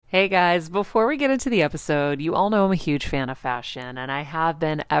Hey guys, before we get into the episode, you all know I'm a huge fan of fashion, and I have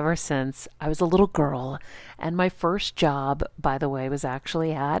been ever since I was a little girl. And my first job, by the way, was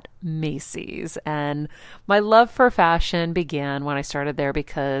actually at Macy's. And my love for fashion began when I started there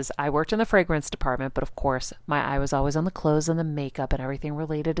because I worked in the fragrance department, but of course, my eye was always on the clothes and the makeup and everything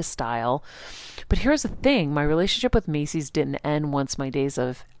related to style. But here's the thing, my relationship with Macy's didn't end once my days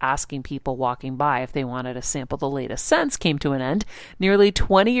of asking people walking by if they wanted to sample the latest scents came to an end. Nearly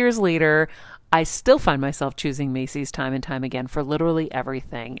 20 years later, I still find myself choosing Macy's time and time again for literally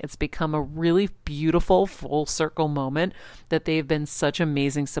everything. It's become a really beautiful full circle moment that they've been such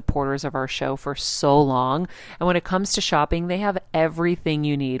amazing supporters of our show for so long. And when it comes to shopping, they have everything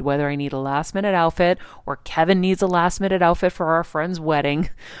you need, whether I need a last minute outfit or Kevin needs a last minute outfit for our friend's wedding.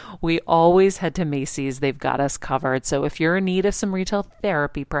 We always head to Macy's. They've got us covered. So if you're in need of some retail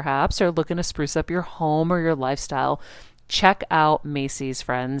therapy, perhaps, or looking to spruce up your home or your lifestyle, check out Macy's,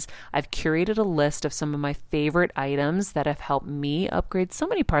 friends. I've curated a list of some of my favorite items that have helped me upgrade so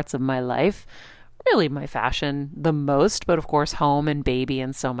many parts of my life. Really, my fashion the most, but of course, home and baby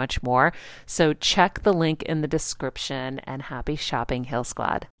and so much more. So check the link in the description and happy shopping, Hill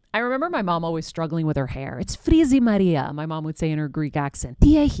Squad. I remember my mom always struggling with her hair. It's frizzy, Maria, my mom would say in her Greek accent.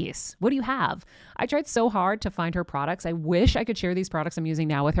 Diehis, what do you have? I tried so hard to find her products. I wish I could share these products I'm using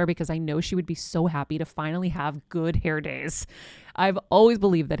now with her because I know she would be so happy to finally have good hair days. I've always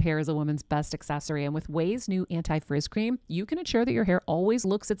believed that hair is a woman's best accessory, and with Ouai's new anti-frizz cream, you can ensure that your hair always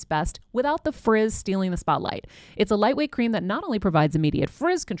looks its best without the frizz stealing the spotlight. It's a lightweight cream that not only provides immediate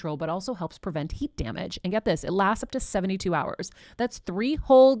frizz control, but also helps prevent heat damage. And get this, it lasts up to 72 hours. That's 3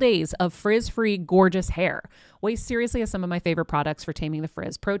 whole days of frizz-free, gorgeous hair. Ouai seriously has some of my favorite products for taming the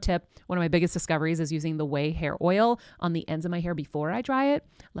frizz. Pro tip, one of my biggest discoveries is using the Ouai hair oil on the ends of my hair before I dry it.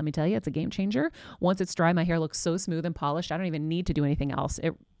 Let me tell you, it's a game changer. Once it's dry, my hair looks so smooth and polished, I don't even need to do anything else.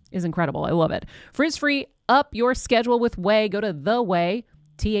 It is incredible. I love it. Frizz-free, up your schedule with Ouai. Go to the Ouai,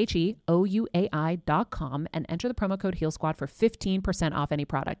 TheOuai.com, and enter the promo code HEALSQUAD for 15% off any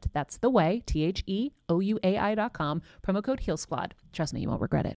product. That's the Ouai, TheOuai.com, promo code HEALSQUAD. Trust me, you won't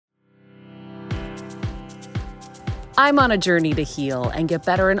regret it. I'm on a journey to heal and get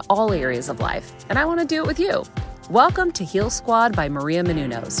better in all areas of life, and I want to do it with you. Welcome to Heal Squad by Maria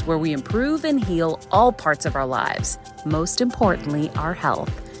Menounos, where we improve and heal all parts of our lives, most importantly, our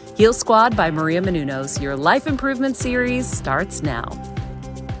health. Heal Squad by Maria Menounos, your life improvement series starts now.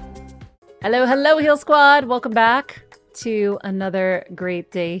 Hello, hello, Heal Squad. Welcome back to another great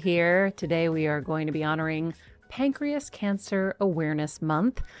day here. Today we are going to be honoring Pancreas Cancer Awareness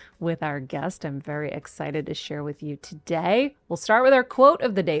Month with our guest I'm very excited to share with you today. We'll start with our quote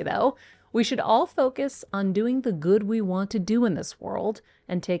of the day, though. We should all focus on doing the good we want to do in this world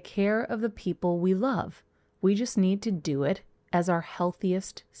and take care of the people we love. We just need to do it as our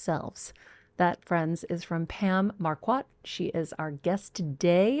healthiest selves. That, friends, is from Pam Marquardt. She is our guest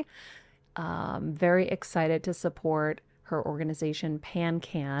today. Very excited to support her organization,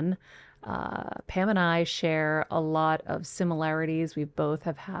 PanCan. Pam and I share a lot of similarities. We both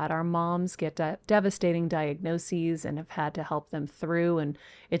have had our moms get devastating diagnoses and have had to help them through. And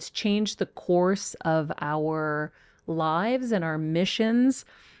it's changed the course of our lives and our missions.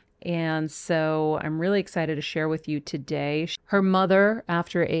 And so I'm really excited to share with you today. Her mother,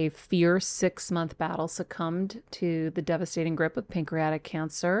 after a fierce 6-month battle, succumbed to the devastating grip of pancreatic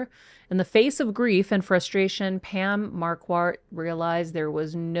cancer. In the face of grief and frustration, Pam Marquardt realized there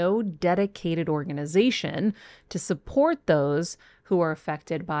was no dedicated organization to support those who are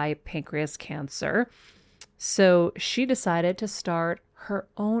affected by pancreas cancer. So she decided to start her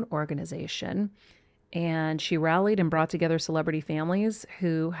own organization. And she rallied and brought together celebrity families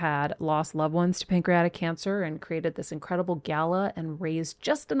who had lost loved ones to pancreatic cancer and created this incredible gala and raised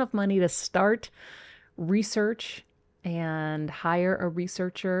just enough money to start research and hire a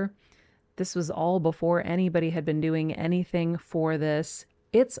researcher. This was all before anybody had been doing anything for this.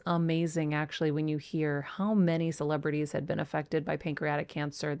 It's amazing, actually, when you hear how many celebrities had been affected by pancreatic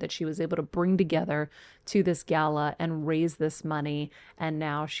cancer that she was able to bring together to this gala and raise this money. And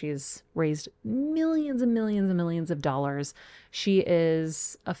now she's raised millions and millions and millions of dollars. She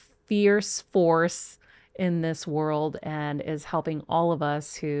is a fierce force in this world and is helping all of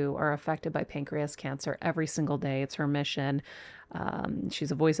us who are affected by pancreas cancer every single day. It's her mission.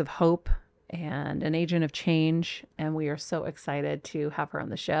 She's a voice of hope and an agent of change, and we are so excited to have her on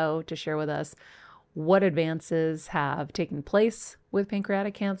the show to share with us what advances have taken place with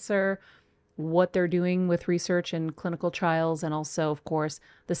pancreatic cancer, what they're doing with research and clinical trials, and also, of course,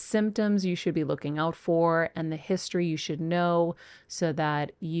 the symptoms you should be looking out for and the history you should know so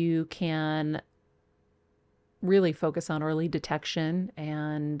that you can really focus on early detection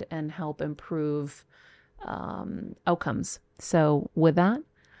and help improve outcomes. So with that,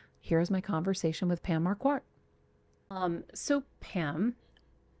 here's my conversation with Pam Marquardt. So Pam,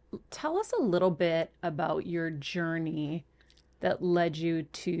 tell us a little bit about your journey that led you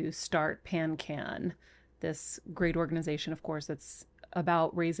to start PanCan, this great organization, of course, that's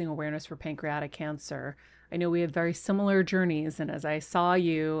about raising awareness for pancreatic cancer. I know we have very similar journeys, and as I saw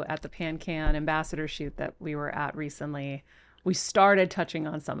you at the PanCan ambassador shoot that we were at recently, we started touching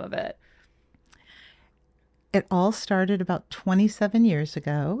on some of it. It all started about 27 years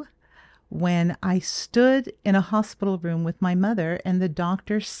ago when I stood in a hospital room with my mother and the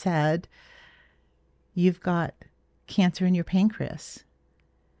doctor said, "You've got cancer in your pancreas."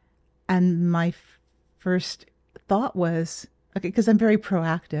 And my first thought was, okay, because I'm very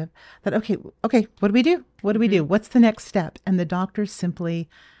proactive, that, okay, what do we do? What do we do? What's the next step? And the doctor simply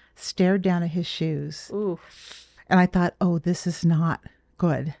stared down at his shoes. Ooh. And I thought, oh, this is not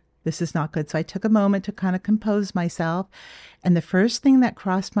good. This is not good. So I took a moment to kind of compose myself. And the first thing that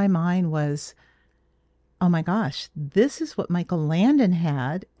crossed my mind was, oh my gosh, this is what Michael Landon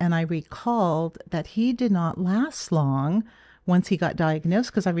had. And I recalled that he did not last long once he got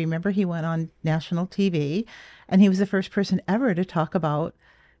diagnosed, because I remember he went on national TV and he was the first person ever to talk about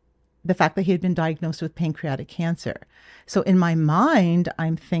the fact that he had been diagnosed with pancreatic cancer. So in my mind,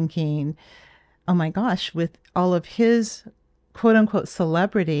 I'm thinking, oh my gosh, with all of his quote unquote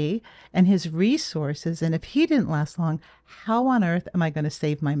celebrity and his resources, and if he didn't last long, how on earth am I going to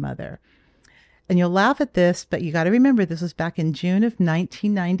save my mother? And you'll laugh at this, but you got to remember this was back in June of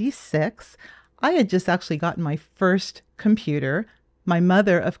 1996. I had just actually gotten my first computer. My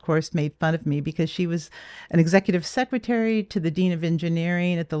mother, of course, made fun of me because she was an executive secretary to the dean of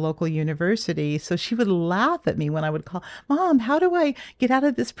engineering at the local university. So she would laugh at me when I would call, "Mom, how do I get out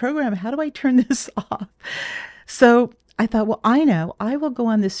of this program? How do I turn this off?" So I thought, well, I know, I will go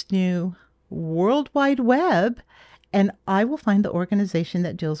on this new World Wide Web and I will find the organization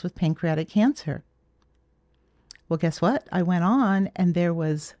that deals with pancreatic cancer. Well, guess what? I went on and there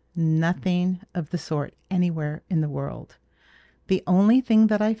was nothing of the sort anywhere in the world. The only thing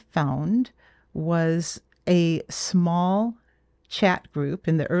that I found was a small chat group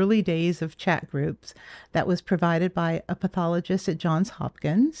in the early days of chat groups that was provided by a pathologist at Johns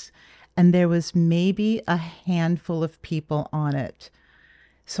Hopkins. And there was maybe a handful of people on it.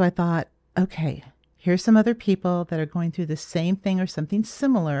 So I thought, okay, here's some other people that are going through the same thing or something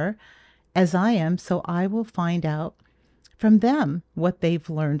similar as I am. So I will find out from them what they've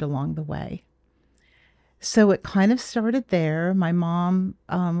learned along the way. So it kind of started there. My mom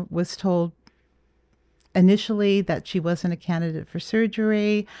was told initially that she wasn't a candidate for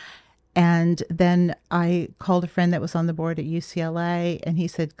surgery. And then I called a friend that was on the board at UCLA and he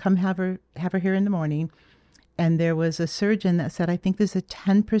said, come have her here in the morning. And there was a surgeon that said, I think there's a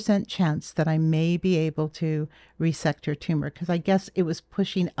 10% chance that I may be able to resect her tumor, because I guess it was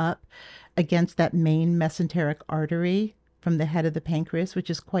pushing up against that main mesenteric artery from the head of the pancreas, which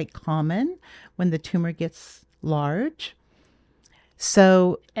is quite common when the tumor gets large.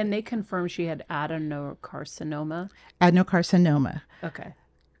 So, and they confirmed she had adenocarcinoma. Adenocarcinoma. Okay.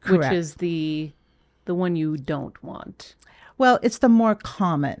 Correct. Which is the one you don't want. Well, it's the more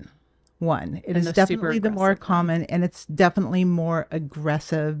common one. It is definitely the more common, and it's definitely more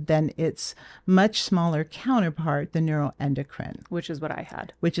aggressive than its much smaller counterpart, the neuroendocrine. Which is what I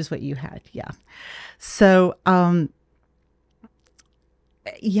had. Which is what you had, yeah. So,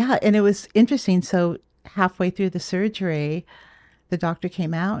 yeah, and it was interesting. So halfway through the surgery, the doctor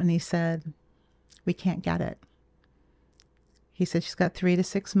came out and he said, we can't get it. He said she's got 3 to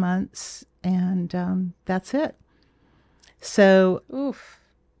 6 months and that's it. So, oof.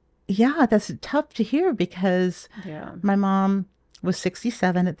 Yeah, that's tough to hear because my mom was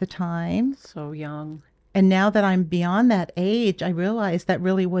 67 at the time. So young. And now that I'm beyond that age, I realize that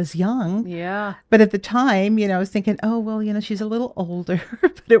really was young. Yeah. But at the time, I was thinking, oh, well, she's a little older,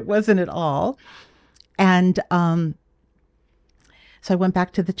 but it wasn't at all. And so I went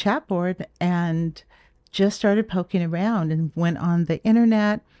back to the chat board and just started poking around and went on the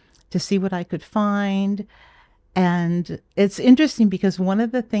internet to see what I could find. And it's interesting because one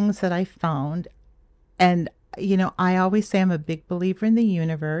of the things that I found, and, I always say I'm a big believer in the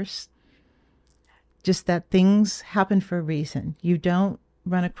universe, just that things happen for a reason. You don't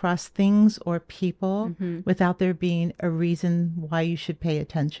run across things or people without there being a reason why you should pay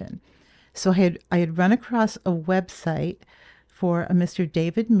attention. So I had run across a website for a Mr.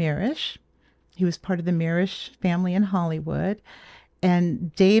 David Mirisch. He was part of the Mirisch family in Hollywood.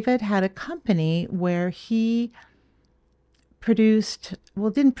 And David had a company where he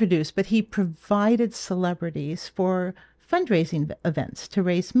didn't produce, but he provided celebrities for fundraising events to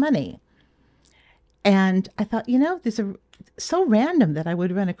raise money. And I thought, so random that I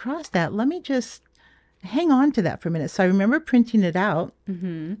would run across that. Let me just hang on to that for a minute. So I remember printing it out,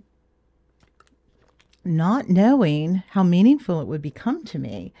 not knowing how meaningful it would become to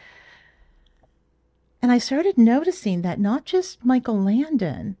me. And I started noticing that not just Michael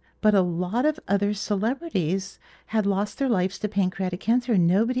Landon, but a lot of other celebrities had lost their lives to pancreatic cancer, and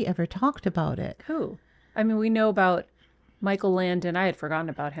nobody ever talked about it. Who? I mean, we know about Michael Landon. I had forgotten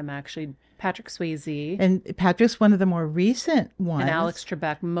about him, actually. Patrick Swayze. And Patrick's one of the more recent ones. And Alex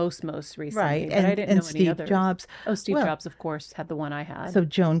Trebek most recently. Right. But I didn't know Steve any others. Jobs. Oh, Steve Jobs, of course, had the one I had. So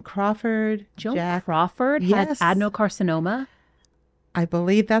Joan Crawford. Joan Crawford had adenocarcinoma? I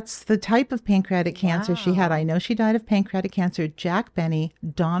believe that's the type of pancreatic cancer she had. I know she died of pancreatic cancer. Jack Benny,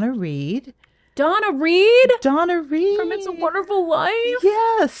 Donna Reed. Donna Reed? Donna Reed. From It's a Wonderful Life?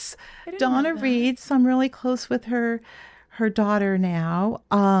 Yes. Donna Reed. So I'm really close with her daughter now.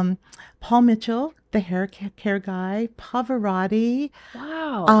 Paul Mitchell, the hair care guy. Pavarotti.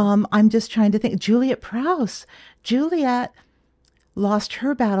 Wow. I'm just trying to think. Juliet Prowse. Juliet lost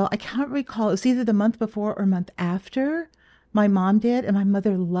her battle. I can't recall. It was either the month before or month after. My mom did, and my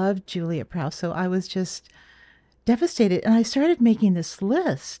mother loved Juliet Prowse. So I was just devastated. And I started making this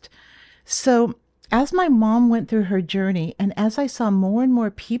list. So as my mom went through her journey, and as I saw more and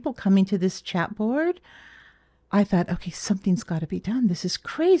more people coming to this chat board, I thought, okay, something's got to be done. This is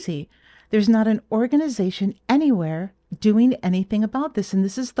crazy. There's not an organization anywhere doing anything about this. And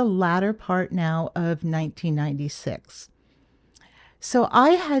this is the latter part now of 1996. So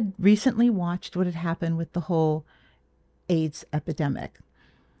I had recently watched what had happened with the whole AIDS epidemic.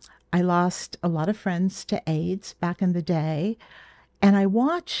 I lost a lot of friends to AIDS back in the day, and I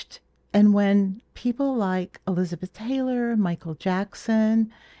watched, and when people like Elizabeth Taylor, Michael Jackson,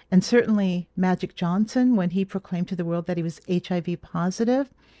 and certainly Magic Johnson, when he proclaimed to the world that he was HIV positive,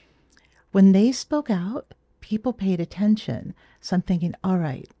 when they spoke out, people paid attention. So I'm thinking, all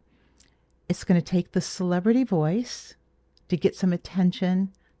right, it's going to take the celebrity voice to get some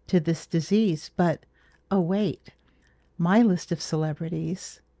attention to this disease. But, oh, wait. My list of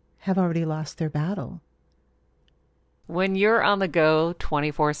celebrities have already lost their battle. When you're on the go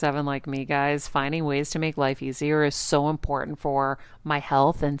 24/7 like me, guys, finding ways to make life easier is so important for my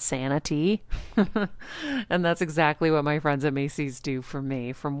health and sanity. And that's exactly what my friends at Macy's do for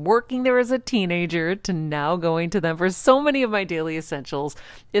me. From working there as a teenager to now going to them for so many of my daily essentials,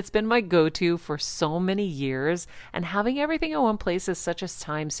 it's been my go-to for so many years. And having everything in one place is such a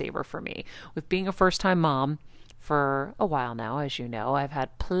time saver for me. With being a first-time mom, for a while now, as you know, I've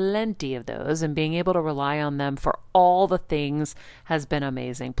had plenty of those, and being able to rely on them for all the things has been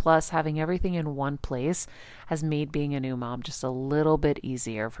amazing. Plus, having everything in one place has made being a new mom just a little bit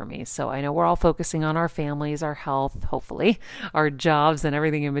easier for me. So I know we're all focusing on our families, our health, hopefully, our jobs and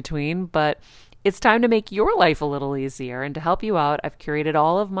everything in between, but it's time to make your life a little easier. And to help you out, I've curated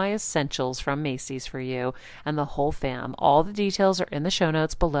all of my essentials from Macy's for you and the whole fam. All the details are in the show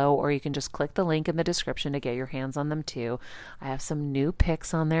notes below, or you can just click the link in the description to get your hands on them too. I have some new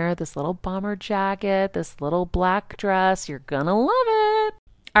picks on there. This little bomber jacket, this little black dress. You're gonna love it.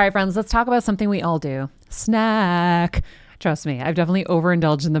 All right, friends, let's talk about something we all do. Snack. Trust me, I've definitely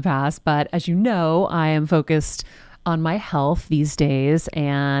overindulged in the past, but as you know, I am focused on my health these days,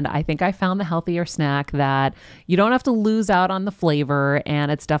 and I think I found the healthier snack that you don't have to lose out on the flavor,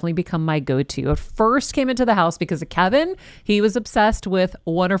 and it's definitely become my go-to. It first came into the house because of Kevin. He was obsessed with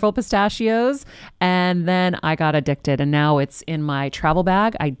Wonderful Pistachios, and then I got addicted, and now it's in my travel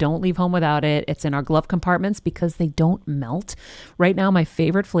bag. I don't leave home without it. It's in our glove compartments because they don't melt. Right now, my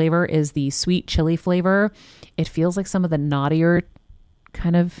favorite flavor is the sweet chili flavor. It feels like some of the naughtier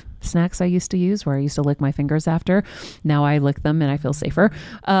kind of snacks I used to use, where I used to lick my fingers after. Now I lick them and I feel safer.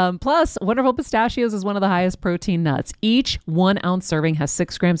 Plus, Wonderful Pistachios is one of the highest protein nuts. Each 1 ounce serving has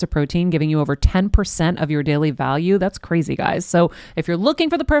 6 grams of protein, giving you over 10% of your daily value. That's crazy, guys. So if you're looking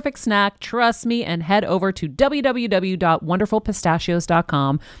for the perfect snack, trust me and head over to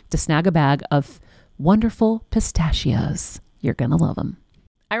www.wonderfulpistachios.com to snag a bag of Wonderful Pistachios. You're going to love them.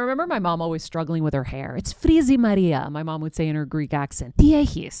 I remember my mom always struggling with her hair. It's Frizi Maria, my mom would say in her Greek accent.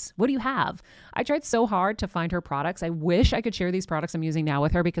 Diehis, what do you have? I tried so hard to find her products. I wish I could share these products I'm using now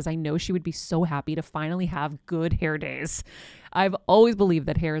with her because I know she would be so happy to finally have good hair days. I've always believed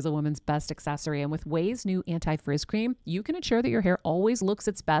that hair is a woman's best accessory, and with Ouai's new anti-frizz cream, you can ensure that your hair always looks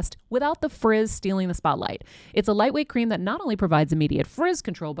its best without the frizz stealing the spotlight. It's a lightweight cream that not only provides immediate frizz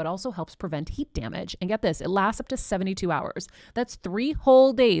control, but also helps prevent heat damage. And get this, it lasts up to 72 hours. That's 3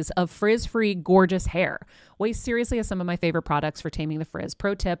 whole days of frizz-free, gorgeous hair. Ouai seriously has some of my favorite products for taming the frizz.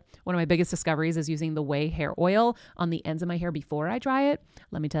 Pro tip, one of my biggest discoveries is using the Ouai hair oil on the ends of my hair before I dry it.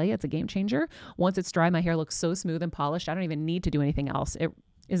 Let me tell you, it's a game changer. Once it's dry, my hair looks so smooth and polished, I don't even need to do anything else. It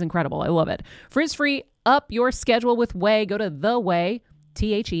is incredible. I love it. Frizz-free, up your schedule with Ouai. Go to the Ouai,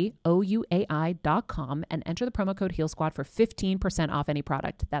 TheOuai.com, and enter the promo code HealSquad for 15% off any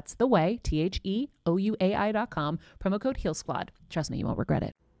product. That's the Ouai, TheOuai.com, promo code HealSquad. Trust me, you won't regret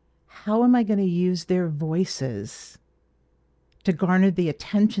it. How am I going to use their voices to garner the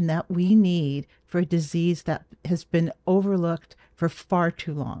attention that we need for a disease that has been overlooked for far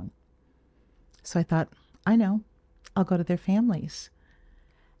too long? So I thought, I know, I'll go to their families.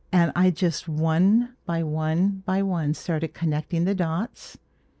 And I just one by one started connecting the dots.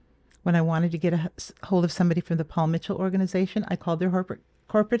 When I wanted to get a hold of somebody from the Paul Mitchell organization, I called their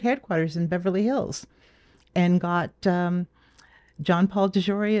corporate headquarters in Beverly Hills and got John Paul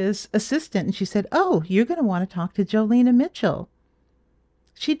DeJoria's assistant. And she said, oh, you're going to want to talk to Jolena Mitchell.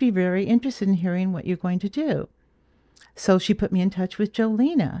 She'd be very interested in hearing what you're going to do. So she put me in touch with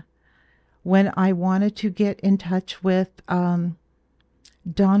Jolena. When I wanted to get in touch with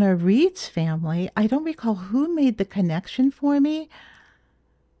Donna Reed's family, I don't recall who made the connection for me,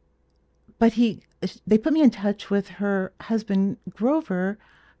 but they put me in touch with her husband, Grover,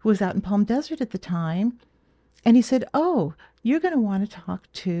 who was out in Palm Desert at the time. And he said, oh, you're going to want to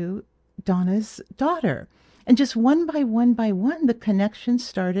talk to Donna's daughter. And just one by one, the connection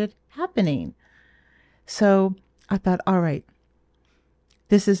started happening. So I thought, all right,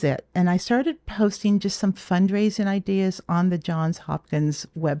 this is it. And I started posting just some fundraising ideas on the Johns Hopkins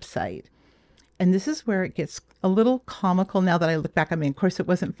website. And this is where it gets a little comical now that I look back. I mean, of course, it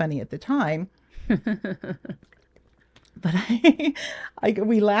wasn't funny at the time. But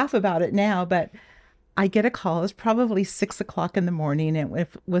we laugh about it now. But I get a call. It was probably 6 o'clock in the morning. And it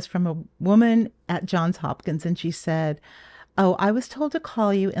was from a woman at Johns Hopkins. And she said, oh, I was told to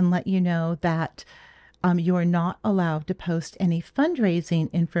call you and let you know that you are not allowed to post any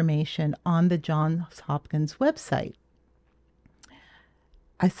fundraising information on the Johns Hopkins website.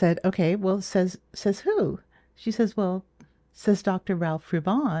 I said, okay, well, says who? She says, well, says Dr. Ralph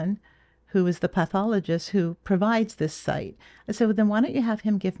Rubon, who is the pathologist who provides this site. I said, well, then why don't you have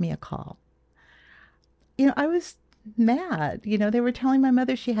him give me a call? I was mad. They were telling my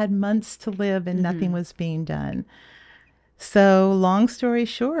mother she had months to live and nothing was being done. So long story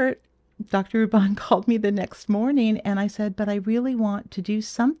short, Dr. Rubon called me the next morning and I said, but I really want to do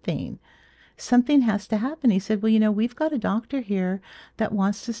something. Something has to happen. He said, well, we've got a doctor here that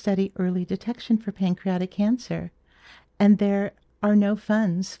wants to study early detection for pancreatic cancer. And there are no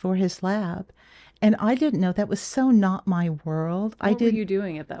funds for his lab. And I didn't know. That was so not my world. What were you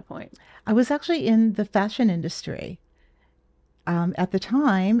doing at that point? I was actually in the fashion industry at the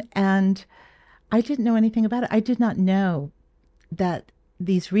time, and I didn't know anything about it. I did not know that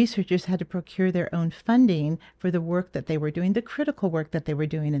these researchers had to procure their own funding for the work that they were doing, the critical work that they were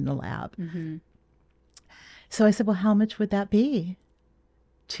doing in the lab. Mm-hmm. So I said, well, how much would that be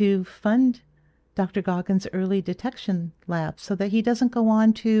to fund Dr. Goggins' early detection lab so that he doesn't go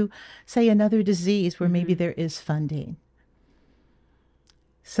on to, say, another disease where maybe there is funding?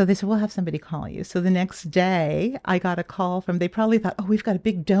 So they said, we'll have somebody call you. So the next day I got a call they probably thought, oh, we've got a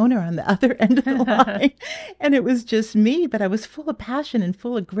big donor on the other end of the line. And it was just me, but I was full of passion and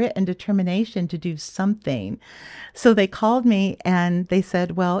full of grit and determination to do something. So they called me and they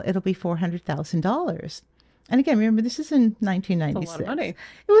said, well, it'll be $400,000. And again, remember, this is in 1996. That's a lot of money.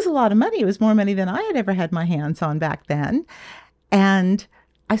 It was a lot of money. It was more money than I had ever had my hands on back then. And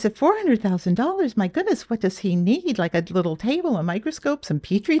I said, $400,000? My goodness, what does he need? Like a little table, a microscope, some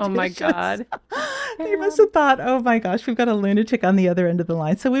petri dishes? Oh, my God. They must have thought, oh, my gosh, we've got a lunatic on the other end of the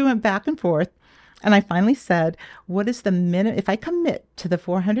line. So we went back and forth. And I finally said, what is the minimum? If I commit to the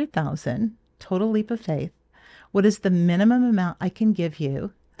 $400,000, total leap of faith, what is the minimum amount I can give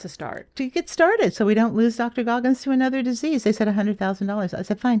you to get started so we don't lose Dr. Goggins to another disease? They said $100,000. I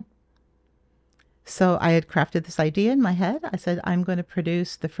said, fine. So I had crafted this idea in my head. I said, I'm going to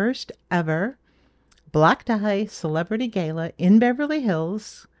produce the first ever black tie celebrity gala in Beverly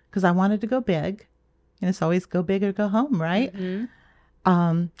Hills because I wanted to go big. And it's always go big or go home, right? Mm-hmm.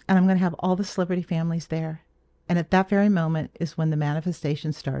 And I'm going to have all the celebrity families there. And at that very moment is when the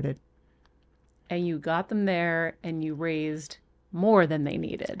manifestation started. And you got them there and you raised more than they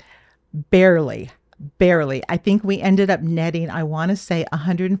needed. Barely, barely. I think we ended up netting, I want to say,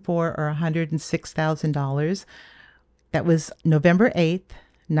 104 or $106,000. That was November 8th,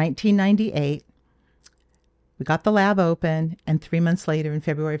 1998. We got the lab open, and 3 months later, in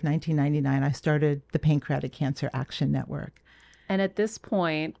February of 1999, I started the Pancreatic Cancer Action Network. And at this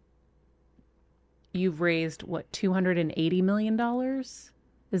point, you've raised, what, $280 million?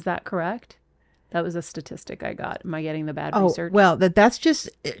 Is that correct? That was a statistic I got. Am I getting the bad research? Well, that's just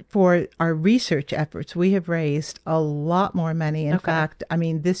for our research efforts. We have raised a lot more money. In fact, I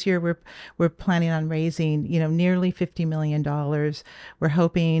mean, this year we're planning on raising, nearly $50 million. We're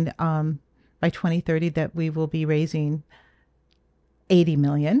hoping by 2030 that we will be raising 80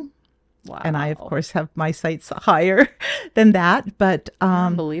 million. Wow. And I, of course, have my sights higher than that. But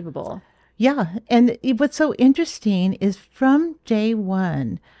unbelievable. Yeah. And what's so interesting is from day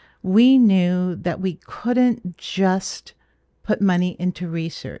one, we knew that we couldn't just put money into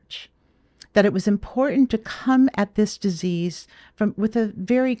research, that it was important to come at this disease with a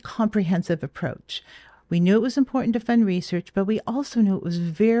very comprehensive approach. We knew it was important to fund research, but we also knew it was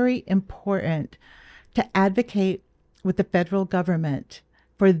very important to advocate with the federal government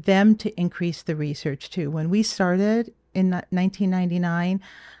for them to increase the research too. When we started in 1999,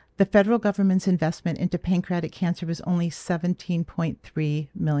 the federal government's investment into pancreatic cancer was only $17.3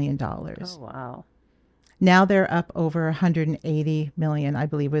 million. Oh, wow. Now they're up over 180 million, I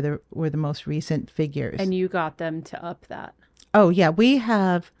believe, were the most recent figures. And you got them to up that. Oh, yeah. We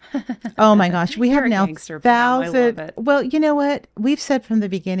have, oh my gosh, we have now thousands. Well, you know what? We've said from the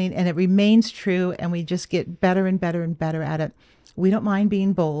beginning, and it remains true, and we just get better and better and better at it. We don't mind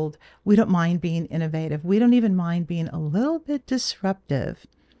being bold. We don't mind being innovative. We don't even mind being a little bit disruptive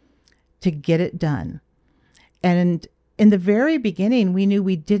to get it done. And in the very beginning, we knew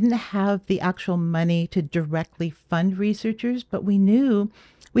we didn't have the actual money to directly fund researchers, but we knew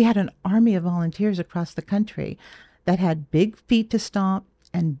we had an army of volunteers across the country that had big feet to stomp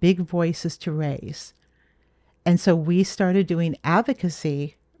and big voices to raise. And so we started doing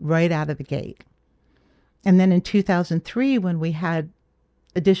advocacy right out of the gate. And then in 2003, when we had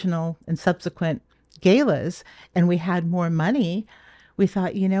additional and subsequent galas and we had more money, we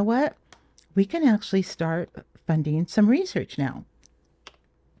thought, you know what? We can actually start funding some research now.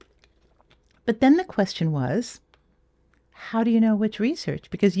 But then the question was, how do you know which research?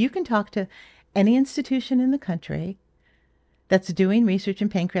 Because you can talk to any institution in the country that's doing research in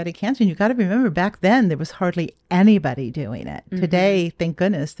pancreatic cancer. And you got to remember, back then, there was hardly anybody doing it. Mm-hmm. Today, thank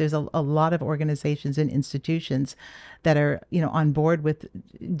goodness, there's a lot of organizations and institutions that are, on board with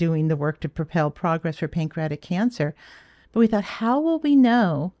doing the work to propel progress for pancreatic cancer. But we thought, how will we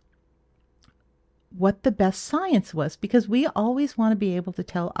know what the best science was? Because we always want to be able to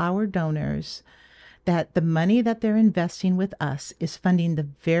tell our donors that the money that they're investing with us is funding the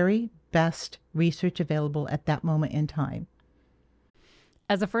very best research available at that moment in time.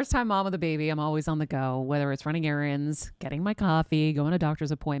 As a first-time mom with a baby, I'm always on the go, whether it's running errands, getting my coffee, going to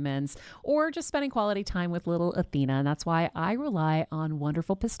doctor's appointments, or just spending quality time with little Athena. And that's why I rely on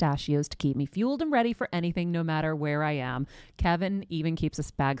wonderful pistachios to keep me fueled and ready for anything, no matter where I am. Kevin even keeps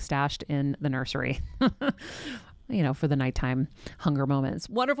a bag stashed in the nursery. For the nighttime hunger moments.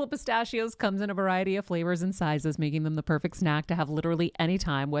 Wonderful Pistachios comes in a variety of flavors and sizes, making them the perfect snack to have literally any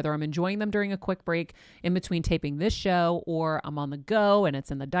time, whether I'm enjoying them during a quick break in between taping this show or I'm on the go and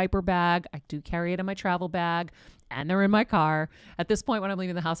it's in the diaper bag. I do carry it in my travel bag and they're in my car. At this point, when I'm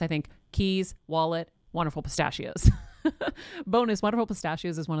leaving the house, I think keys, wallet, Wonderful Pistachios. Bonus, Wonderful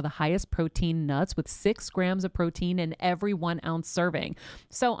Pistachios is one of the highest protein nuts with 6 grams of protein in every 1 ounce serving.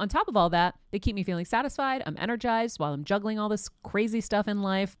 So on top of all that, they keep me feeling satisfied. I'm energized while I'm juggling all this crazy stuff in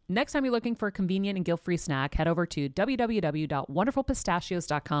life. Next time you're looking for a convenient and guilt-free snack, head over to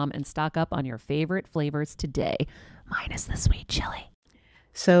www.wonderfulpistachios.com and stock up on your favorite flavors today, minus the sweet chili.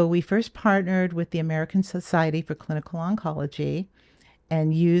 So we first partnered with the American Society for Clinical Oncology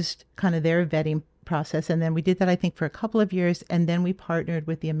and used kind of their vetting process. And then we did that, I think, for a couple of years. And then we partnered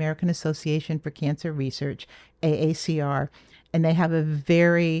with the American Association for Cancer Research, AACR. And they have a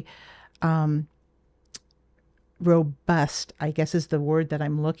very robust, I guess is the word that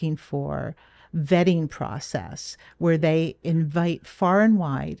I'm looking for, vetting process where they invite far and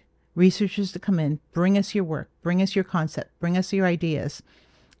wide researchers to come in, bring us your work, bring us your concept, bring us your ideas.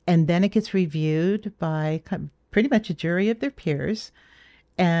 And then it gets reviewed by pretty much a jury of their peers.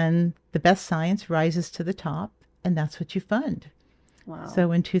 And the best science rises to the top, and that's what you fund. Wow.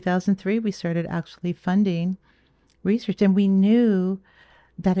 So in 2003, we started actually funding research, and we knew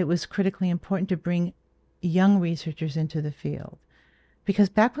that it was critically important to bring young researchers into the field Because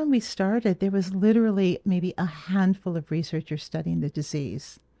back when we started, there was literally maybe a handful of researchers studying the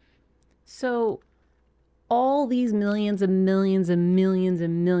disease. So all these millions and millions and millions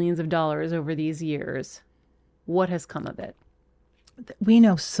and millions of dollars over these years, what has come of it? We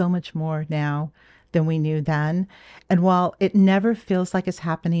know so much more now than we knew then. And while it never feels like it's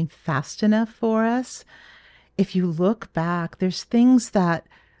happening fast enough for us, if you look back, there's things that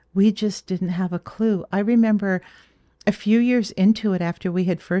we just didn't have a clue. I remember a few years into it, after we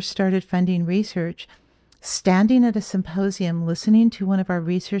had first started funding research, standing at a symposium, listening to one of our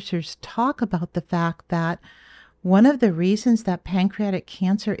researchers talk about the fact that one of the reasons that pancreatic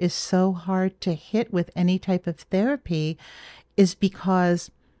cancer is so hard to hit with any type of therapy is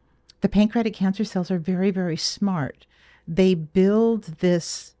because the pancreatic cancer cells are very, very smart. They build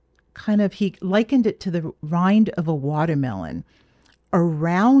this kind of, he likened it to the rind of a watermelon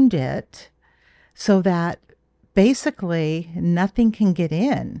around it so that basically nothing can get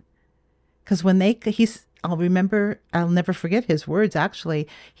in. Because when I'll never forget his words actually.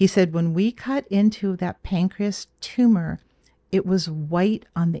 He said, when we cut into that pancreas tumor, it was white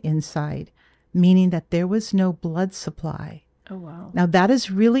on the inside, meaning that there was no blood supply. Oh, wow. Now, that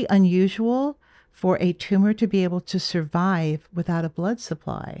is really unusual for a tumor to be able to survive without a blood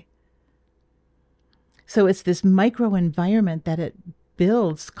supply. So it's this microenvironment that it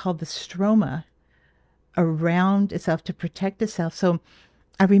builds called the stroma around itself to protect itself. So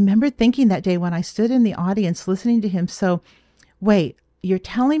I remember thinking that day when I stood in the audience listening to him, so wait, you're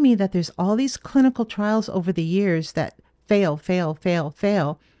telling me that there's all these clinical trials over the years that fail,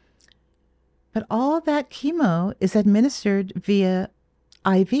 but all that chemo is administered via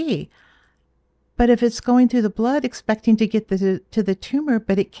IV. But if it's going through the blood expecting to get to the tumor,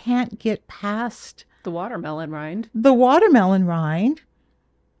 but it can't get past The watermelon rind. the watermelon rind,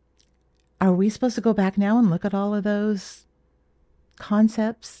 are we supposed to go back now and look at all of those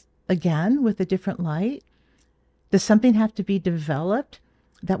concepts again with a different light? Does something have to be developed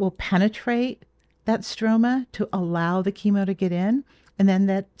that will penetrate that stroma to allow the chemo to get in? And then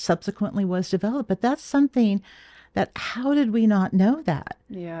that subsequently was developed. But that's something that, how did we not know that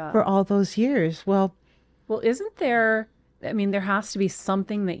for all those years? Well, isn't there, I mean, there has to be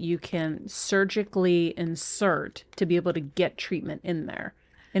something that you can surgically insert to be able to get treatment in there,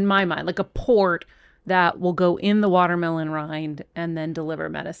 in my mind, like a port that will go in the watermelon rind and then deliver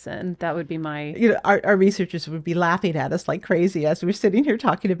medicine. That would be my... our researchers would be laughing at us like crazy as we're sitting here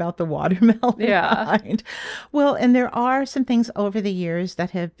talking about the watermelon rind. Well, and there are some things over the years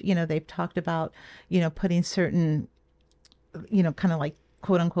that have, they've talked about, putting certain, kind of like,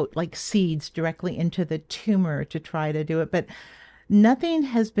 quote unquote, like seeds directly into the tumor to try to do it. But nothing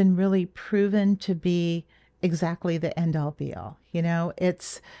has been really proven to be exactly the end all be all.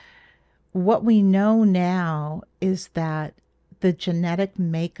 It's... What we know now is that the genetic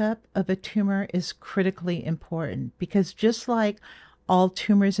makeup of a tumor is critically important, because just like all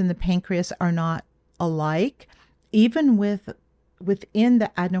tumors in the pancreas are not alike, even within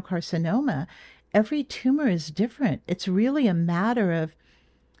the adenocarcinoma, every tumor is different. It's really a matter of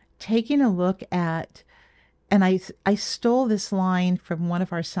taking a look at, and I stole this line from one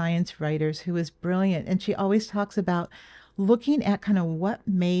of our science writers who is brilliant, and she always talks about looking at kind of what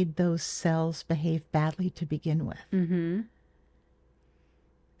made those cells behave badly to begin with. Mm-hmm.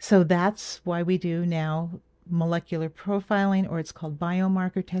 So that's why we do now molecular profiling, or it's called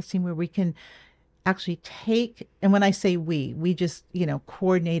biomarker testing, where we can actually take, and when I say we just,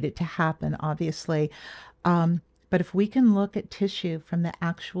 coordinate it to happen, obviously. But if we can look at tissue from the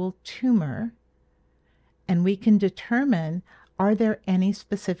actual tumor and we can determine, are there any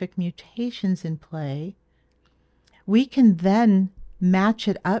specific mutations in play, we can then match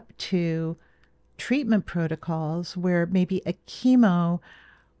it up to treatment protocols where maybe a chemo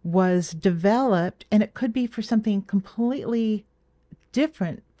was developed, and it could be for something completely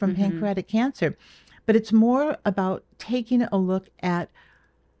different from pancreatic cancer. But it's more about taking a look at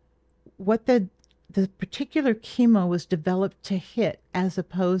what the particular chemo was developed to hit, as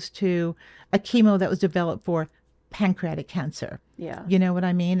opposed to a chemo that was developed for pancreatic cancer. Yeah. You know what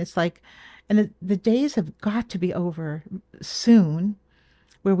I mean? It's like, and the days have got to be over soon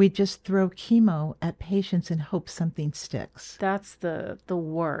where we just throw chemo at patients and hope something sticks. That's the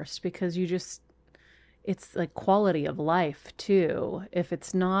worst, because it's like quality of life too, if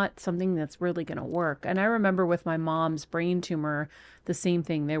it's not something that's really going to work. And I remember with my mom's brain tumor, the same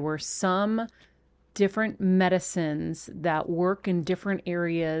thing. There were some different medicines that work in different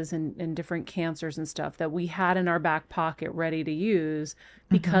areas and different cancers and stuff that we had in our back pocket ready to use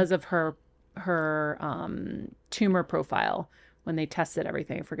because of her tumor profile when they tested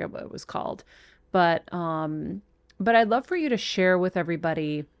everything. I forget what it was called. But But I'd love for you to share with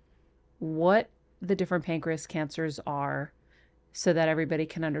everybody what the different pancreas cancers are so that everybody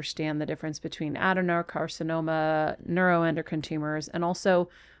can understand the difference between adenocarcinoma, neuroendocrine tumors, and also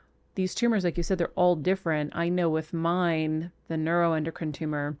these tumors, like you said, they're all different. I know with mine, the neuroendocrine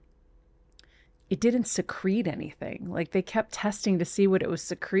tumor, it didn't secrete anything. Like they kept testing to see what it was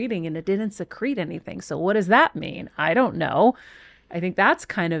secreting and it didn't secrete anything. So what does that mean? I don't know. I think that's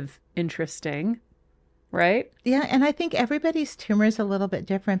kind of interesting, right? Yeah, and I think everybody's tumor is a little bit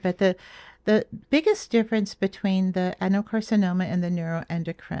different, but the biggest difference between the adenocarcinoma and the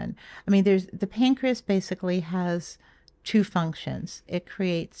neuroendocrine, I mean, there's the pancreas basically has two functions. It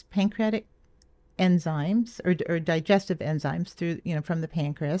creates pancreatic enzymes or digestive enzymes through, from the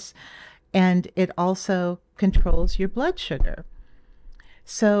pancreas, and it also controls your blood sugar.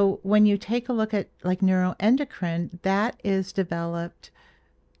 So when you take a look at like neuroendocrine, that is developed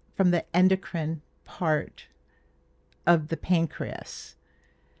from the endocrine part of the pancreas.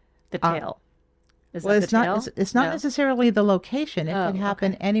 The tail. Is Well, that the tail? it's not No. necessarily the location. It Oh, could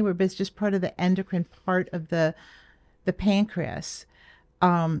happen okay. anywhere, but it's just part of the endocrine part of the pancreas.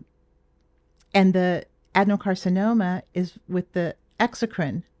 And the adenocarcinoma is with the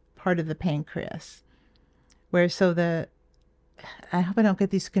exocrine part of the pancreas. Where I hope I don't get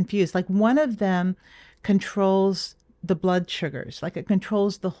these confused. Like one of them controls the blood sugars, like it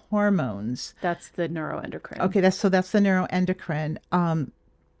controls the hormones. That's the neuroendocrine. Okay, that's the neuroendocrine.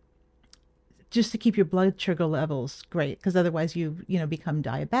 Just to keep your blood sugar levels great, because otherwise you become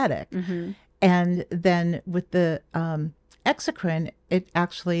diabetic. Mm-hmm. And then with the exocrine, it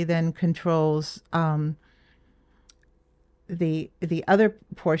actually then controls the other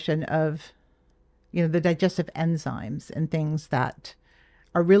portion of the digestive enzymes and things that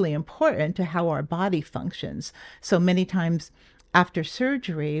are really important to how our body functions. So many times after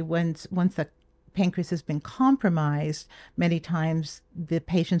surgery, once the pancreas has been compromised, many times the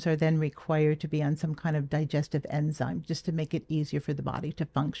patients are then required to be on some kind of digestive enzyme just to make it easier for the body to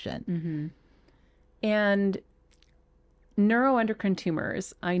function. Mm-hmm. And neuroendocrine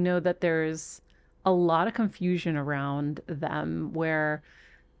tumors, I know that there's a lot of confusion around them where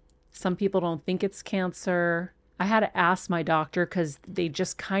some people don't think it's cancer. I had to ask my doctor because they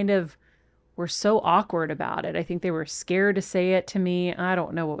just kind of were so awkward about it. I think they were scared to say it to me. I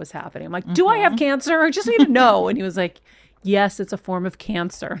don't know what was happening. I'm like, do I have cancer? I just need to know. And he was like, yes, it's a form of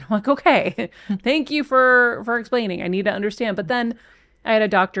cancer. And I'm like, okay, thank you for explaining. I need to understand. But then I had a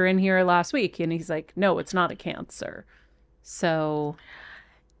doctor in here last week and he's like, no, it's not a cancer. So,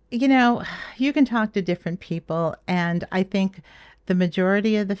 you can talk to different people, and I think the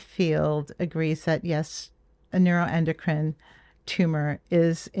majority of the field agrees that yes, a neuroendocrine tumor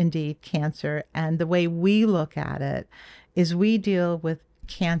is indeed cancer. And the way we look at it is we deal with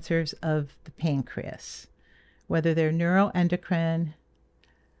cancers of the pancreas, whether they're neuroendocrine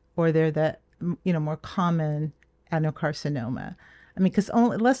or they're the more common adenocarcinoma. I mean, because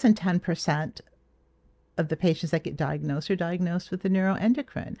only less than 10% of the patients that get diagnosed are diagnosed with the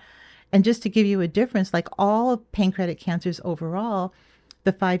neuroendocrine. And just to give you a difference, like all pancreatic cancers overall,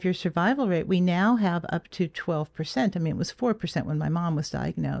 the 5-year survival rate, we now have up to 12%. I mean, it was 4% when my mom was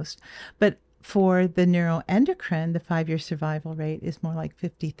diagnosed. But for the neuroendocrine, the 5-year survival rate is more like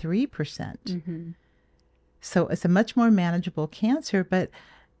 53%. mm-hmm. So it's a much more manageable cancer. But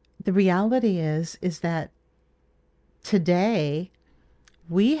the reality is that today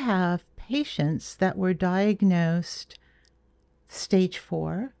we have patients that were diagnosed stage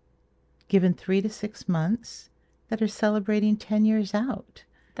 4, given 3 to 6 months, that are celebrating 10 years out.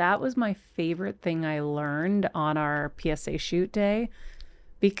 That was my favorite thing I learned on our PSA shoot day,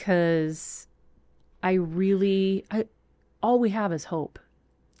 because all we have is hope.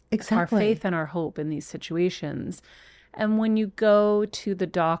 Exactly. Our faith and our hope in these situations. And when you go to the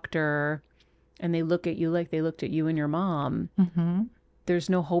doctor and they look at you like they looked at you and your mom, Mm-hmm. there's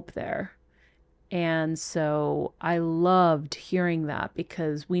no hope there. And so I loved hearing that,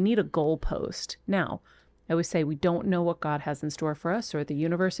 because we need a goalpost. Now, I always say we don't know what God has in store for us or the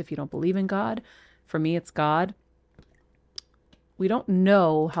universe if you don't believe in God. For me, it's God. We don't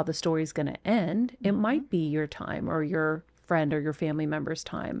know how the story is going to end. It might be your time or your friend or your family member's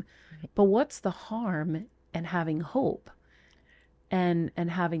time. But what's the harm in having hope and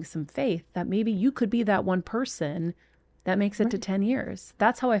having some faith that maybe you could be that one person that makes it to 10 years?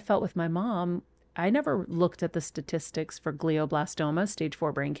 That's how I felt with my mom. I never looked at the statistics for glioblastoma, stage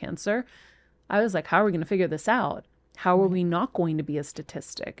 4 brain cancer. I was like, how are we going to figure this out? How are we not going to be a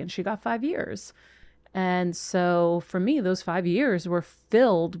statistic? And she got 5 years. And so for me, those 5 years were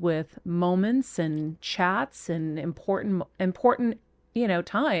filled with moments and chats and important,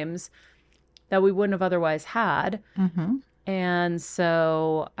 times that we wouldn't have otherwise had. Mm-hmm. And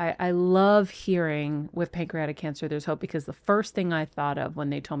so I love hearing with pancreatic cancer, there's hope, because the first thing I thought of when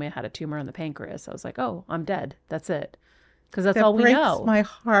they told me I had a tumor in the pancreas, I was like, oh, I'm dead. That's it. Because that's That all we breaks know. my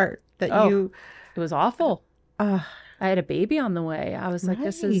heart that Oh, you, it was awful. uh, I had a baby on the way. I was like,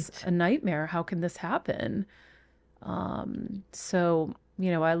 this is right. a nightmare. How can this happen? So,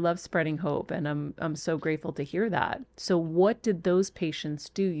 I love spreading hope, and I'm so grateful to hear that. So what did those patients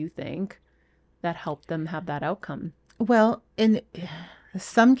do, you think, that helped them have that outcome? Well, in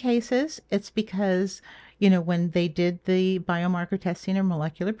some cases, it's because, when they did the biomarker testing or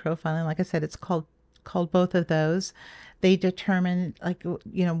molecular profiling, like I said, it's called both of those. They determined, like,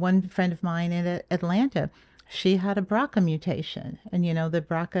 one friend of mine in Atlanta, she had a BRCA mutation. And, the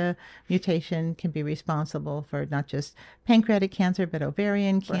BRCA mutation can be responsible for not just pancreatic cancer, but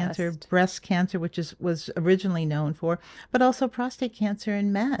ovarian cancer, Breast. breast cancer, which was originally known for, but also prostate cancer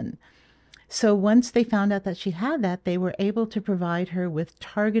in men. So once they found out that she had that, they were able to provide her with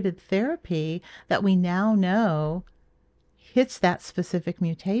targeted therapy that we now know hits that specific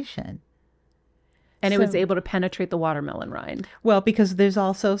mutation. And it was So, able to penetrate the watermelon rind. well, because there's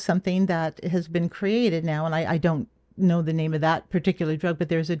also something that has been created now, and I don't know the name of that particular drug, but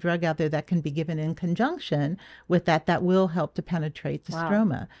there's a drug out there that can be given in conjunction with that will help to penetrate the Wow.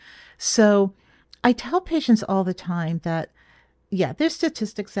 stroma. So I tell patients all the time that yeah, there's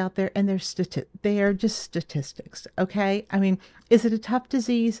statistics out there, and they are just statistics, okay? I mean, is it a tough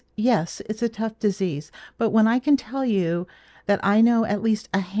disease? Yes, it's a tough disease. But when I can tell you that I know at least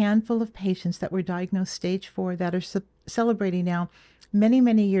a handful of patients that were diagnosed stage 4 that are celebrating now many,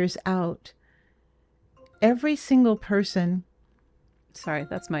 many years out, every single person. Sorry,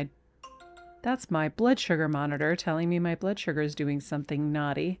 that's my blood sugar monitor telling me my blood sugar is doing something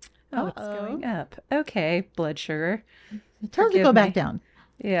naughty. Oh, it's going up. Okay, blood sugar. Tell it to Forgive go back me. down.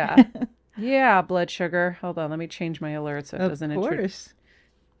 Yeah. Yeah, blood sugar. Hold on, let me change my alert so it Of doesn't course.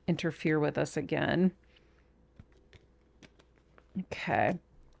 interfere with us again. Okay.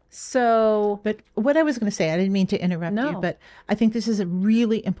 So, But what I was going to say, I didn't mean to interrupt you, no. but I think this is a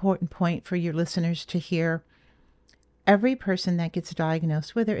really important point for your listeners to hear. Every person that gets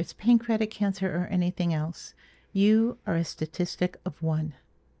diagnosed, whether it's pancreatic cancer or anything else, you are a statistic of one.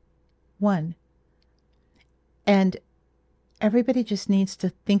 One. And everybody just needs to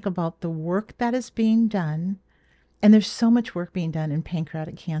think about the work that is being done. And there's so much work being done in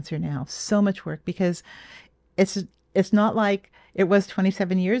pancreatic cancer now, so much work, because it's it's not like it was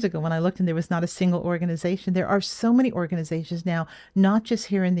 27 years ago when I looked and there was not a single organization. There are so many organizations now, not just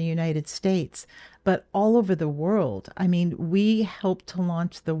here in the United States, but all over the world. I mean, we helped to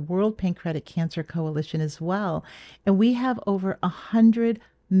launch the World Pancreatic Cancer Coalition as well. And we have over 100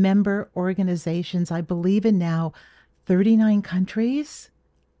 member organizations, I believe in now 39 countries.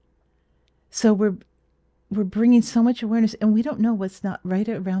 So we're bringing so much awareness, and we don't know what's not right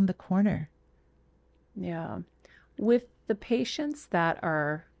around the corner. Yeah. With the patients that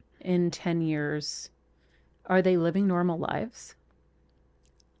are in 10 years, are they living normal lives?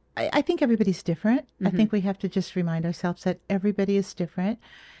 I think everybody's different. I Mm-hmm. think we have to just remind ourselves that everybody is different.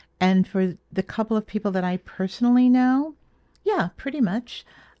 And for the couple of people that I personally know, yeah, pretty much.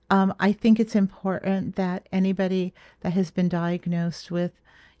 I think it's important that anybody that has been diagnosed with,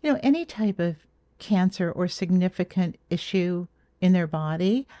 any type of cancer or significant issue in their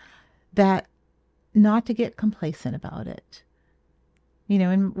body, that not to get complacent about it.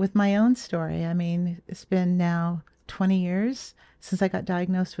 And with my own story, I mean, it's been now 20 years since I got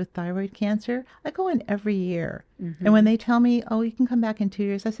diagnosed with thyroid cancer. I go in every year. And when Mm-hmm. they tell me, oh, you can come back in 2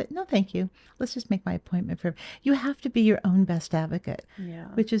 years, I said, no, thank you. Let's just make my appointment for. You have to be your own best advocate, Yeah.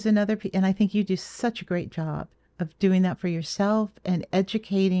 which is another, and I think you do such a great job of doing that for yourself and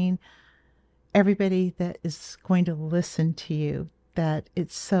educating everybody that is going to listen to you, that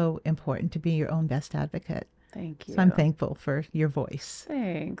it's so important to be your own best advocate. Thank So I'm you. thankful for your voice.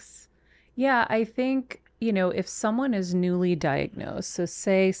 Thanks. Yeah, I think, if someone is newly diagnosed, so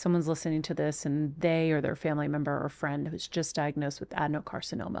say someone's listening to this and they or their family member or friend who's just diagnosed with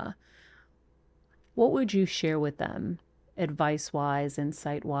adenocarcinoma, what would you share with them, advice wise,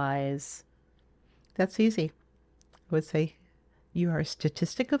 insight wise? That's easy. I would say you are a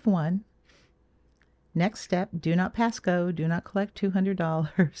statistic of one. Next step, do not pass go, do not collect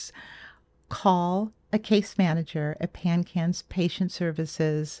 $200. Call a case manager at PanCan's Patient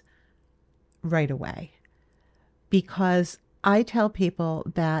Services right away. Because I tell people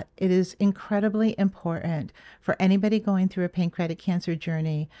that it is incredibly important for anybody going through a pancreatic cancer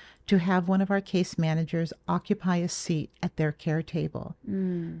journey to have one of our case managers occupy a seat at their care table.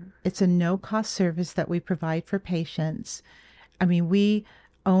 Mm. It's a no-cost service that we provide for patients. I mean, we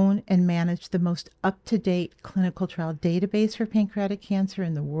own and manage the most up-to-date clinical trial database for pancreatic cancer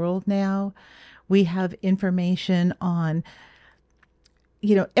in the world now. We have information on,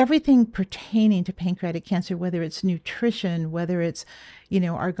 everything pertaining to pancreatic cancer, whether it's nutrition, whether it's,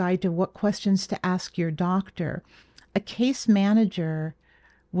 our guide to what questions to ask your doctor. A case manager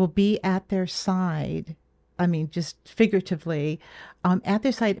will be at their side. I mean, just figuratively, at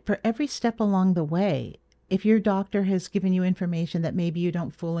their side for every step along the way. If your doctor has given you information that maybe you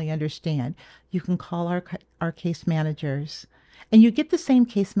don't fully understand, you can call our case managers. And you get the same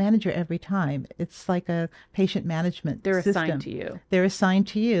case manager every time. It's like a patient management They're system. assigned to you. They're assigned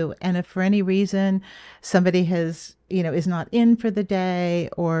to you. And if for any reason somebody has, is not in for the day,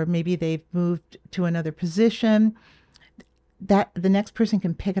 or maybe they've moved to another position, that the next person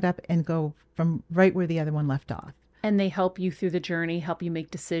can pick it up and go from right where the other one left off. And they help you through the journey, help you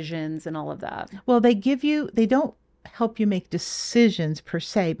make decisions and all of that. Well, they don't help you make decisions per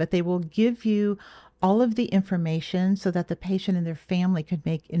se, but they will give you all of the information so that the patient and their family could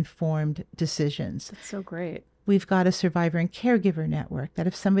make informed decisions. That's so great. We've got a survivor and caregiver network that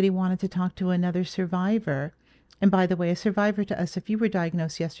if somebody wanted to talk to another survivor, and by the way, a survivor to us, if you were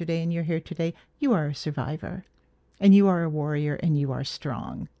diagnosed yesterday and you're here today, you are a survivor and you are a warrior and you are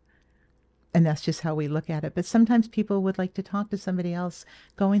strong. And that's just how we look at it. But sometimes people would like to talk to somebody else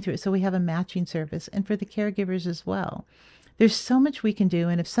going through it. So we have a matching service, and for the caregivers as well. There's so much we can do.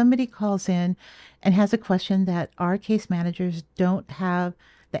 And if somebody calls in and has a question that our case managers don't have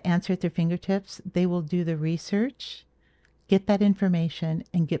the answer at their fingertips, they will do the research, get that information,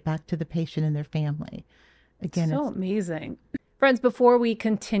 and get back to the patient and their family. Again, so amazing. Friends, before we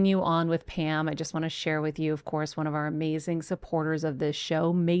continue on with Pam, I just want to share with you, of course, one of our amazing supporters of this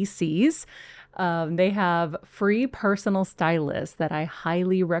show, Macy's. They have free personal stylists that I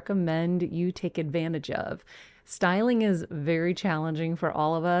highly recommend you take advantage of. Styling is very challenging for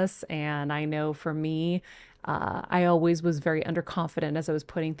all of us. And I know for me, I always was very underconfident as I was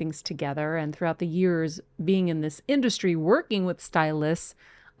putting things together. And throughout the years being in this industry, working with stylists,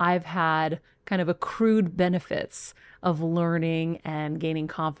 I've had kind of accrued benefits of learning and gaining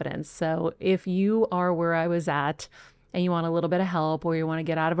confidence. So if you are where I was at and you want a little bit of help, or you want to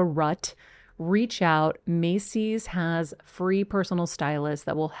get out of a rut, reach out. Macy's has free personal stylists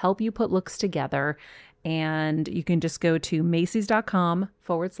that will help you put looks together. And you can just go to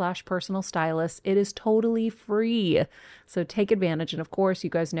Macys.com/personal stylist. It is totally free. So take advantage. And of course, you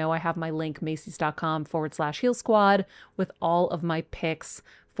guys know I have my link, Macys.com/Heal Squad, with all of my picks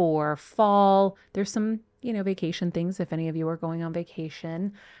for fall. There's some, vacation things if any of you are going on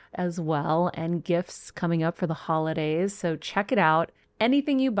vacation as well, and gifts coming up for the holidays. So check it out.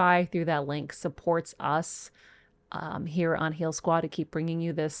 Anything you buy through that link supports us here on Heal Squad to keep bringing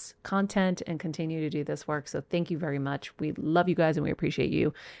you this content and continue to do this work. So thank you very much. We love you guys and we appreciate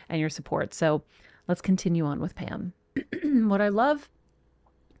you and your support. So let's continue on with Pam. What I love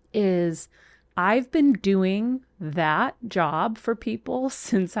is I've been doing that job for people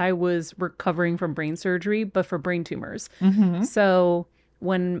since I was recovering from brain surgery, but for brain tumors. Mm-hmm. So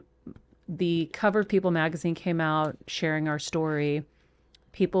when the Covered People magazine came out sharing our story,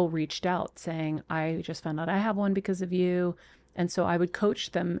 people reached out saying, I just found out I have one because of you. And so I would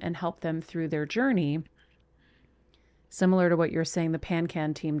coach them and help them through their journey, similar to what you're saying the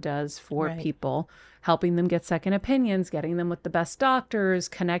PanCan team does for people, helping them get second opinions, getting them with the best doctors,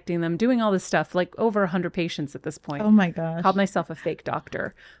 connecting them, doing all this stuff, like over 100 patients at this point. Oh my gosh. Called myself a fake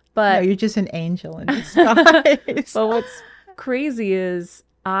doctor. But no, you're just an angel in disguise. But what's crazy is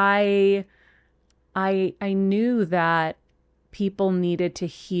I knew that people needed to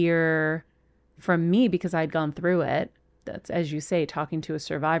hear from me because I'd gone through it. That's, as you say, talking to a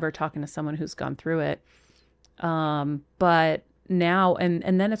survivor, talking to someone who's gone through it. But now,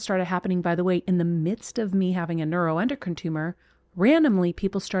 and then it started happening, by the way, in the midst of me having a neuroendocrine tumor, randomly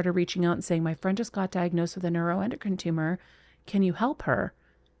people started reaching out and saying, my friend just got diagnosed with a neuroendocrine tumor. Can you help her?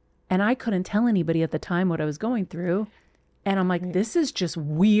 And I couldn't tell anybody at the time what I was going through. And I'm like, this is just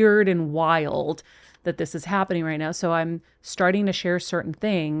weird and wild that this is happening right now. So I'm starting to share certain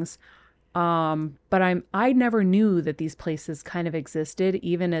things. But I never knew that these places kind of existed,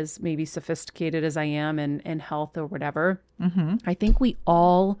 even as maybe sophisticated as I am in health or whatever. Mm-hmm. I think we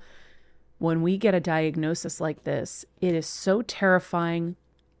all, when we get a diagnosis like this, it is so terrifying.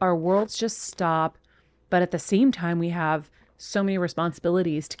 Our worlds just stop. But at the same time, we have so many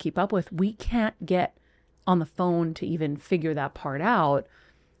responsibilities to keep up with. We can't get on the phone to even figure that part out.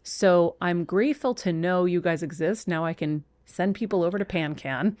 So I'm grateful to know you guys exist. Now I can send people over to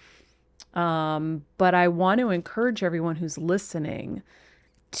PanCan. But I want to encourage everyone who's listening.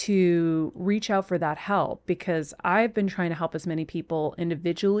 to reach out for that help, because I've been trying to help as many people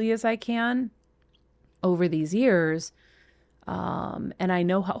individually as I can over these years. And I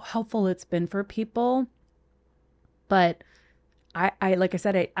know how helpful it's been for people, but I like I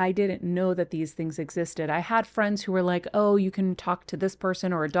said, I didn't know that these things existed. I had friends who were like, oh, you can talk to this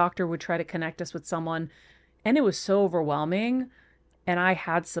person, or a doctor would try to connect us with someone. And it was so overwhelming. And I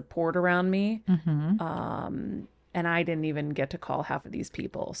had support around me. And I didn't even get to call half of these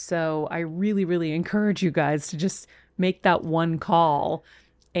people. So I really, really encourage you guys to just make that one call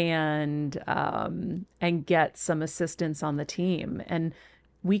and get some assistance on the team. And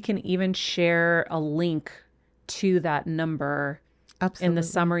we can even share a link to that number in the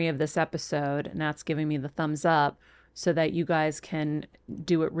summary of this episode. And that's giving me the thumbs up, so that you guys can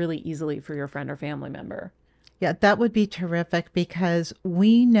do it really easily for your friend or family member. Yeah, that would be terrific, because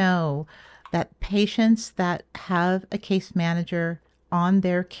we know that patients that have a case manager on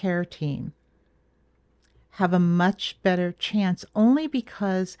their care team have a much better chance, only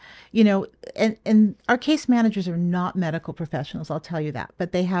because, and our case managers are not medical professionals, I'll tell you that,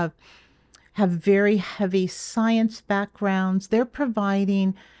 but they have very heavy science backgrounds. They're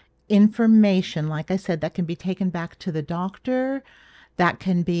providing information, like I said, that can be taken back to the doctor. That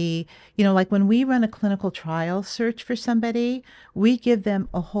can be, like when we run a clinical trial search for somebody, we give them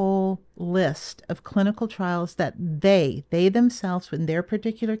a whole list of clinical trials that they themselves, in their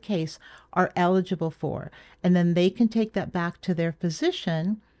particular case, are eligible for. And then they can take that back to their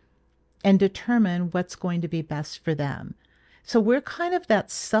physician and determine what's going to be best for them. So we're kind of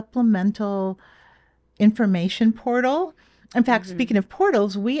that supplemental information portal. In fact, speaking of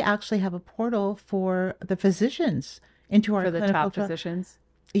portals, we actually have a portal for the physicians into our for the top physicians.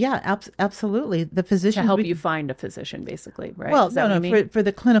 Yeah, absolutely. The physicians to help you find a physician, basically, right? Well, for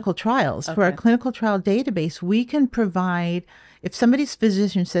the clinical trials, for our clinical trial database, we can provide, if somebody's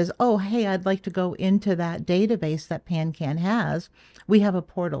physician says, oh, hey, I'd like to go into that database that PanCan has, we have a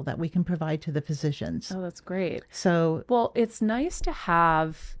portal that we can provide to the physicians. Oh, that's great. So, well, it's nice to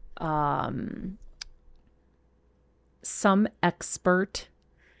have some expert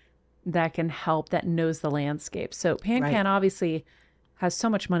that can help, that knows the landscape. So PanCan obviously has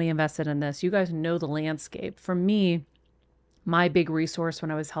so much money invested in this. You guys know the landscape. For me, my big resource when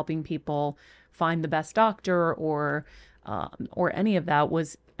I was helping people find the best doctor or any of that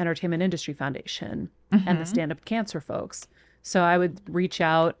was Entertainment Industry Foundation and the Stand Up Cancer folks. So I would reach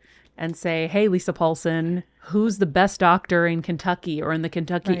out and say, hey, Lisa Paulson, who's the best doctor in Kentucky or in the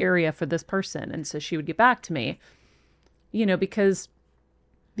Kentucky area for this person? And so she would get back to me, because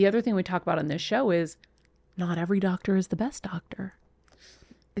the other thing we talk about on this show is not every doctor is the best doctor.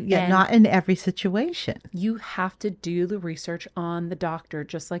 Yeah, and not in every situation. You have to do the research on the doctor,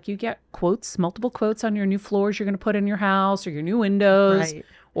 just like you get quotes, multiple quotes on your new floors you're going to put in your house, or your new windows,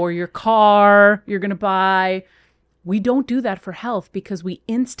 or your car you're going to buy. We don't do that for health, because we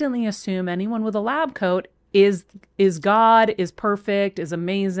instantly assume anyone with a lab coat is God, is perfect, is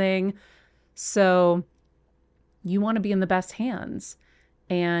amazing. So you want to be in the best hands.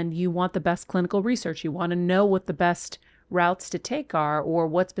 And you want the best clinical research. You want to know what the best routes to take are, or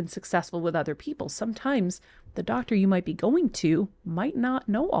what's been successful with other people. Sometimes the doctor you might be going to might not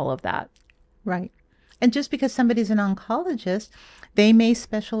know all of that. Right. And just because somebody's an oncologist, they may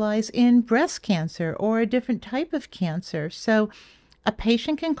specialize in breast cancer or a different type of cancer. So a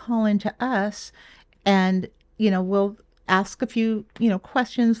patient can call into us and, we'll ask a few,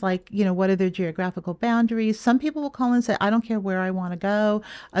 questions like, what are their geographical boundaries? Some people will call and say, I don't care where I want to go.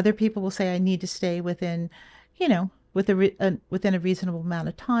 Other people will say, I need to stay within, within a reasonable amount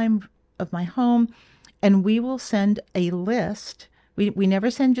of time of my home. And we will send a list. We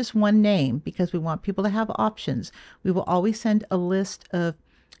never send just one name, because we want people to have options. We will always send a list of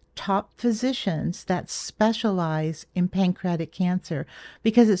top physicians that specialize in pancreatic cancer,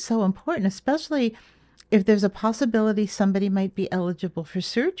 because it's so important, especially if there's a possibility somebody might be eligible for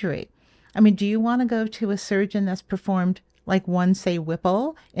surgery. I mean, do you want to go to a surgeon that's performed like one, say,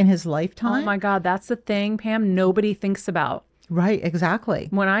 Whipple in his lifetime? Oh my God, that's the thing, Pam, nobody thinks about. Right, exactly.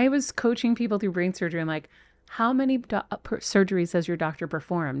 When I was coaching people through brain surgery, I'm like, how many surgeries has your doctor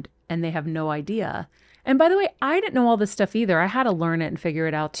performed? And they have no idea. And by the way, I didn't know all this stuff either. I had to learn it and figure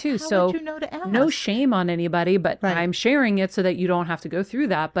it out too. How would you know to ask? No shame on anybody, but I'm sharing it so that you don't have to go through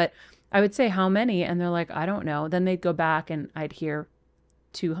that. But I would say, how many? And they're like, I don't know. Then they'd go back and I'd hear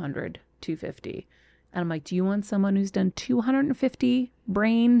 200, 250. And I'm like, do you want someone who's done 250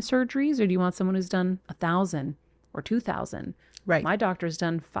 brain surgeries, or do you want someone who's done 1,000 or 2,000? Right. My doctor's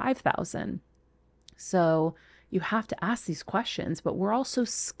done 5,000. So you have to ask these questions, but we're also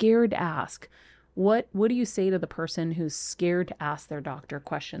scared to ask. What do you say to the person who's scared to ask their doctor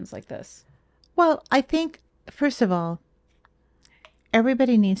questions like this? Well, I think, first of all,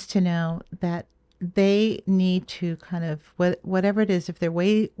 everybody needs to know that they need to kind of, whatever it is, if they're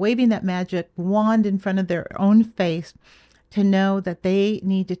waving that magic wand in front of their own face, to know that they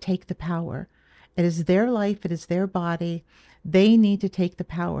need to take the power. It is their life, it is their body. They need to take the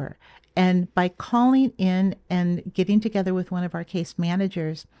power. And by calling in and getting together with one of our case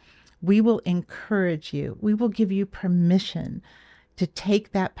managers, we will encourage you. We will give you permission to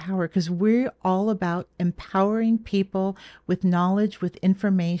take that power, because we're all about empowering people with knowledge, with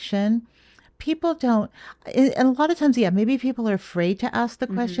information. People don't, and a lot of times, yeah, maybe people are afraid to ask the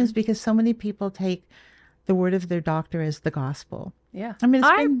questions because so many people take the word of their doctor as the gospel. Yeah. I mean,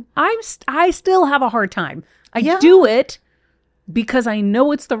 I still have a hard time. I Yeah. do it because I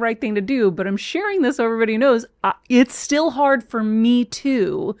know it's the right thing to do, but I'm sharing this so everybody knows it's still hard for me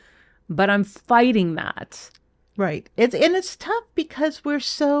too, but I'm fighting that. Right. It's tough because we're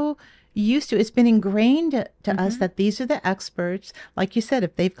so used to, it's been ingrained to us that these are the experts. Like you said,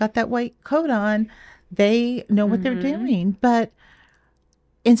 if they've got that white coat on, they know what they're doing. But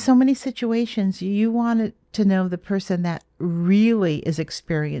in so many situations, you want to know the person that really is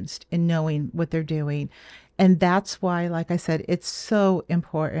experienced in knowing what they're doing. And that's why, like I said, it's so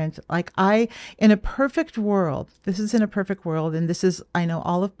important. In a perfect world, this is in a perfect world, and this is, I know,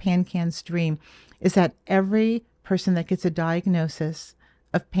 all of PanCan's dream, is that every person that gets a diagnosis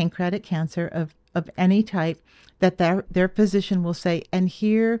of pancreatic cancer of any type, that their physician will say, and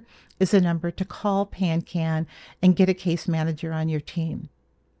here is a number to call PanCan and get a case manager on your team.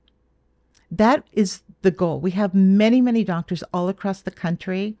 That is the goal. We have many, many doctors all across the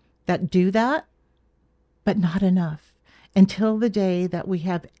country that do that, but not enough. Until the day that we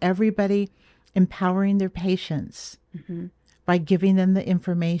have everybody empowering their patients by giving them the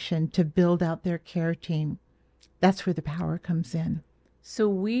information to build out their care team, that's where the power comes in. So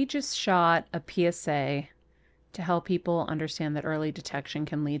we just shot a PSA to help people understand that early detection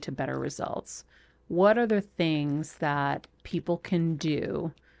can lead to better results. What are the things that people can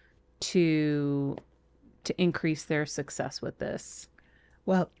do to increase their success with this?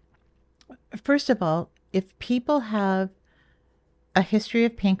 Well, first of all, if people have a history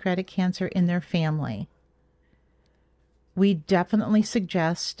of pancreatic cancer in their family, we definitely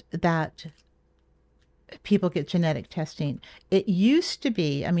suggest that people get genetic testing. It used to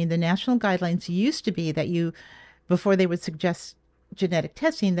be, I mean, the national guidelines used to be that before they would suggest genetic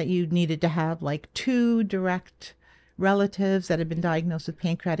testing, that you needed to have like 2 direct relatives that had been diagnosed with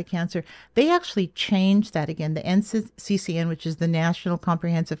pancreatic cancer. They actually changed that again. The NCCN, which is the National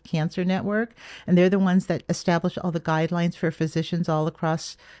Comprehensive Cancer Network, and they're the ones that establish all the guidelines for physicians all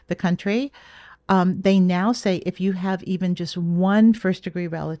across the country. They now say if you have even just one first-degree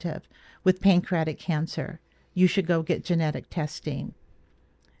relative with pancreatic cancer, you should go get genetic testing.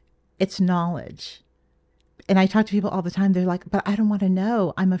 It's knowledge. And I talk to people all the time. They're like, but I don't want to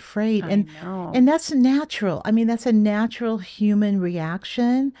know. I'm afraid. I know. And that's natural. I mean, that's a natural human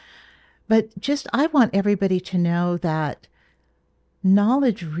reaction. But I want everybody to know that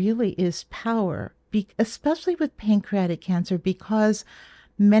knowledge really is power, especially with pancreatic cancer, because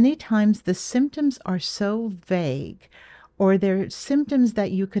many times the symptoms are so vague, or they're symptoms that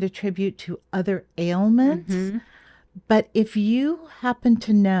you could attribute to other ailments. But if you happen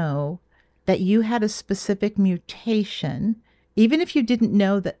to know that you had a specific mutation, even if you didn't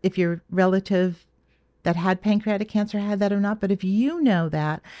know that if your relative that had pancreatic cancer had that or not, but if you know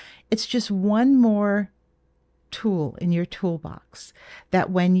that, it's just one more tool in your toolbox,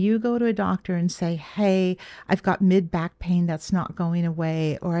 that when you go to a doctor and say, hey, I've got mid-back pain that's not going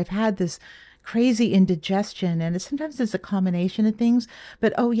away, or I've had this crazy indigestion, and sometimes it's a combination of things,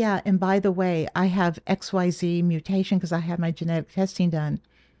 but oh yeah, and by the way, I have XYZ mutation because I had my genetic testing done.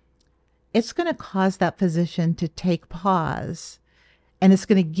 It's going to cause that physician to take pause, and it's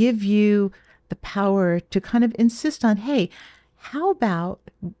going to give you the power to kind of insist on, hey, how about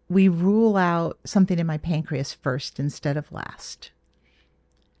we rule out something in my pancreas first instead of last?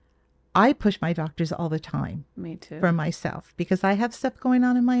 I push my doctors all the time. Me too. For myself, because I have stuff going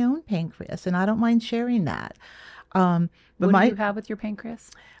on in my own pancreas, and I don't mind sharing that. But what do you have with your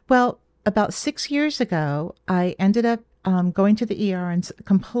pancreas? Well, about 6 years ago, I ended up going to the ER, and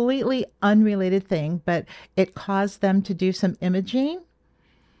completely unrelated thing, but it caused them to do some imaging.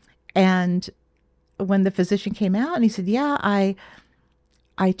 And when the physician came out and he said, yeah,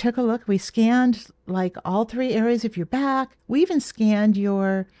 I took a look, we scanned like all 3 areas of your back. We even scanned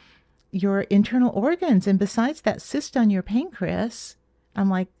your internal organs. And besides that cyst on your pancreas, I'm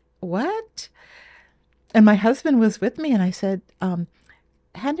like, what? And my husband was with me, and I said,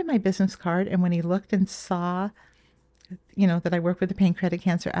 handed my business card, and when he looked and saw, that I work with the Pancreatic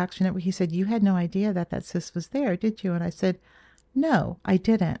Cancer Action Network, he said, "You had no idea that cyst was there, did you?" And I said, "No, I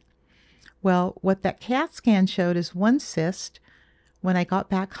didn't." Well, what that CAT scan showed is one cyst. When I got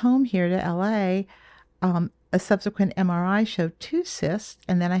back home here to LA, a subsequent MRI showed two cysts,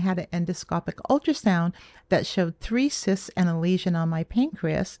 and then I had an endoscopic ultrasound that showed three cysts and a lesion on my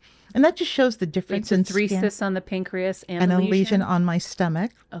pancreas. And that just shows the difference in three skin cysts on the pancreas and and a lesion on my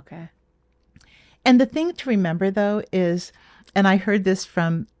stomach. Okay. And the thing to remember, though, is, and I heard this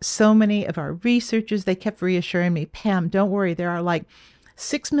from so many of our researchers, they kept reassuring me, "Pam, don't worry, there are like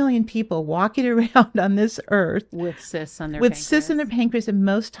 6 million people walking around on this earth with cysts on their with pancreas. cysts in their pancreas, and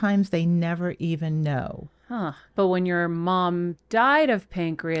most times they never even know." Huh. But when your mom died of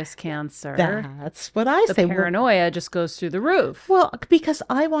pancreas cancer, that's what I say. The paranoia just goes through the roof. Well, because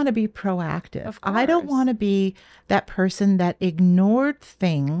I want to be proactive. Of course. I don't want to be that person that ignored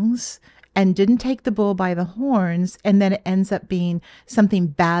things and didn't take the bull by the horns, and then it ends up being something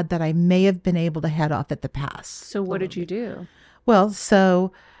bad that I may have been able to head off at the pass. So what did you do? Well,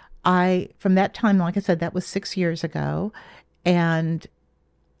 so from that time, like I said, that was 6 years ago. And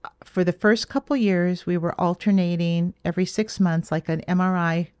for the first couple years, we were alternating every 6 months, like an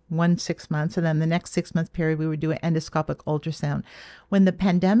MRI, 6 months. And then the next 6 month period, we would do an endoscopic ultrasound. When the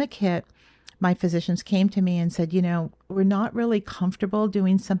pandemic hit, my physicians came to me and said, "We're not really comfortable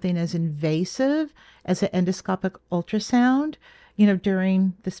doing something as invasive as an endoscopic ultrasound,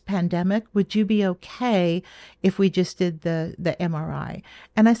 during this pandemic. Would you be okay if we just did the MRI?"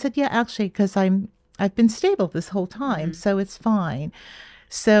 And I said, "Yeah, actually, because I've been stable this whole time, so it's fine."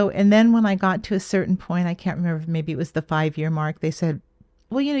 So, and then when I got to a certain point, I can't remember, maybe it was the 5-year mark, they said,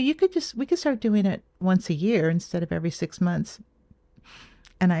 "Well, we could start doing it once a year instead of every 6 months."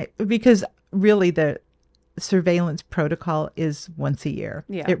 And because really the surveillance protocol is once a year.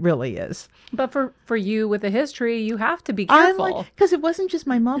 Yeah. It really is. But for you with a history, you have to be careful. Because it wasn't just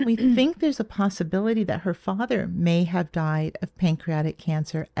my mom. We think there's a possibility that her father may have died of pancreatic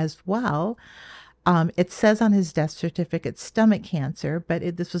cancer as well. It says on his death certificate stomach cancer,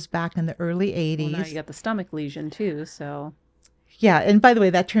 but this was back in the early 80s. Well, now you got the stomach lesion too, so. Yeah, and by the way,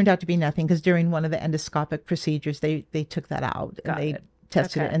 that turned out to be nothing, because during one of the endoscopic procedures, they took that out and they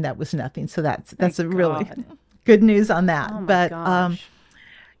tested it, and that was nothing. So that's a really good news on that. Oh my but gosh.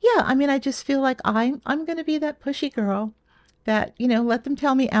 yeah, I just feel like I'm going to be that pushy girl that, let them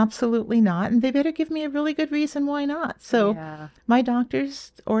tell me absolutely not, and they better give me a really good reason why not. So my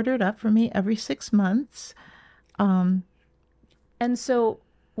doctors order it up for me every 6 months. And so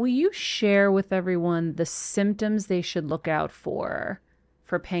will you share with everyone the symptoms they should look out for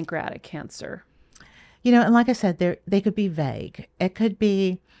pancreatic cancer? And like I said, they could be vague. It could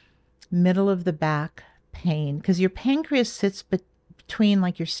be middle of the back pain, because your pancreas sits between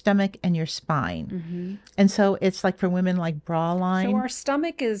like your stomach and your spine. Mm-hmm. And so it's like for women, like bra line. So our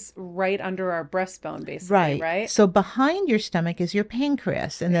stomach is right under our breastbone, basically, right? So behind your stomach is your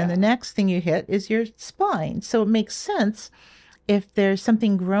pancreas. And then the next thing you hit is your spine. So it makes sense, if there's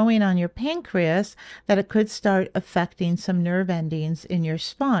something growing on your pancreas, that it could start affecting some nerve endings in your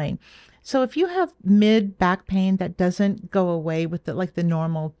spine. So if you have mid back pain that doesn't go away with the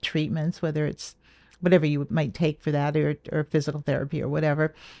normal treatments, whether it's whatever you might take for that, or physical therapy or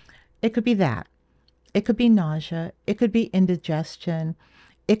whatever, it could be that. It could be nausea. It could be indigestion.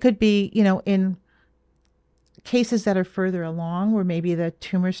 It could be, in cases that are further along, where maybe the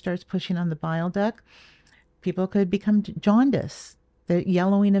tumor starts pushing on the bile duct, people could become jaundice, the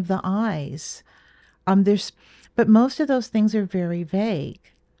yellowing of the eyes. But most of those things are very vague.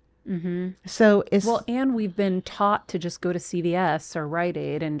 Mm-hmm. So and we've been taught to just go to CVS or Rite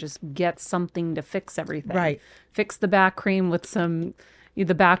Aid and just get something to fix everything. Right. Fix the back cream with some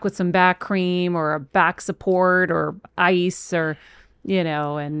back cream, or a back support, or ice, or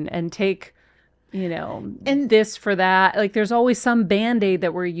and take and this for that. Like, there's always some Band-Aid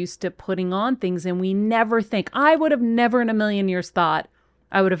that we're used to putting on things, and we never think. I would have never in a million years thought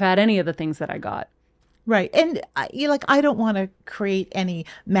I would have had any of the things that I got. Right. And I don't want to create any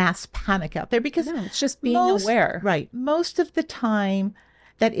mass panic out there, because it's just being aware. Right. Most of the time,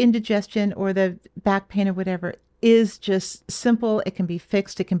 that indigestion or the back pain or whatever is just simple. It can be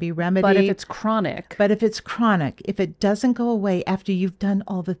fixed. It can be remedied. But if it's chronic, if it doesn't go away after you've done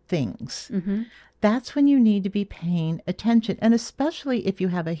all the things, that's when you need to be paying attention. And especially if you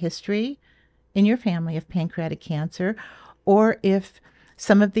have a history in your family of pancreatic cancer, or if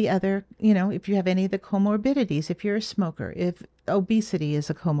some of the other, if you have any of the comorbidities, if you're a smoker, if obesity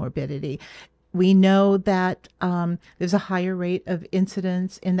is a comorbidity, We know that there's a higher rate of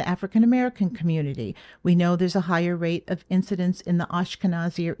incidence in the African American community. We know there's a higher rate of incidence in the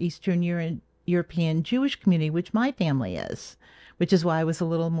Ashkenazi or Eastern European Jewish community, which my family is, which is why I was a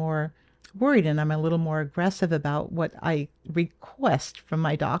little more worried, and I'm a little more aggressive about what I request from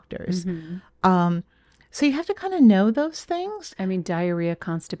my doctors. So you have to kind of know those things. I mean, diarrhea,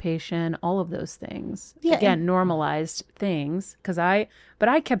 constipation, all of those things. Yeah, Again, normalized things. But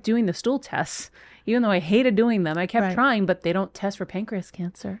I kept doing the stool tests, even though I hated doing them. I kept trying, but they don't test for pancreas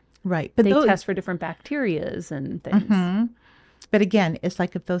cancer. Right. But they test for different bacterias and things. But again, it's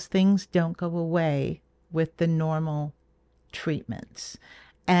like if those things don't go away with the normal treatments.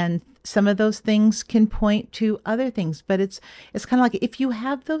 And some of those things can point to other things, but it's kind of like if you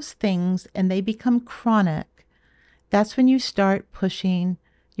have those things and they become chronic, that's when you start pushing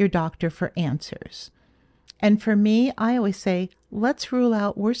your doctor for answers. And for me, I always say, let's rule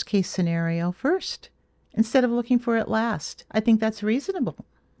out worst case scenario first instead of looking for it last. I think that's reasonable.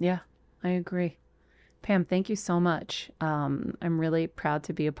 Yeah, I agree. Pam, thank you so much. I'm really proud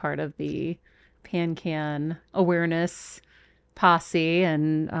to be a part of the PanCan awareness posse,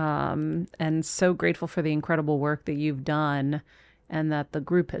 and so grateful for the incredible work that you've done and that the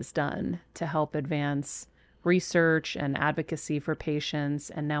group has done to help advance research and advocacy for patients.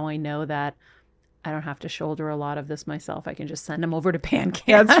 And now I know that I don't have to shoulder a lot of this myself. I can just send them over to PanCan.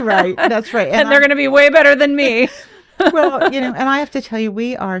 That's right. That's right. And they're going to be way better than me. Well, and I have to tell you,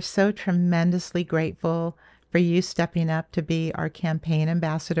 we are so tremendously grateful for you stepping up to be our campaign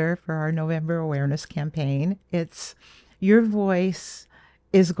ambassador for our November awareness campaign. Your voice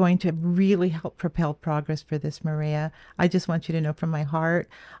is going to really help propel progress for this, Maria. I just want you to know from my heart,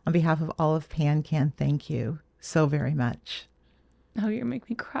 on behalf of all of PanCan, thank you so very much. Oh, you're making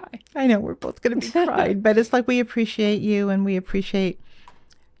me cry. I know we're both going to be crying, but it's like we appreciate you and we appreciate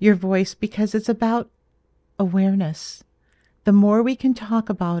your voice because it's about awareness. The more we can talk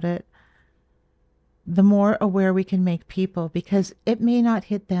about it, the more aware we can make people, because it may not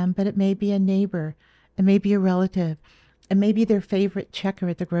hit them, but it may be a neighbor, it may be a relative, it may be their favorite checker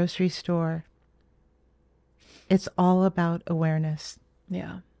at the grocery store. It's all about awareness.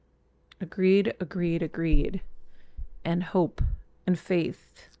 Yeah. Agreed. And hope and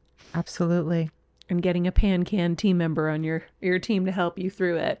faith. Absolutely. And getting a PanCan team member on your team to help you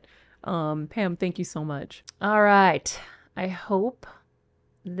through it. Pam, thank you so much. All right. I hope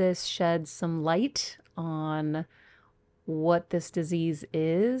this sheds some light on what this disease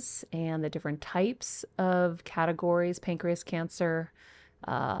is and the different types of categories pancreas cancer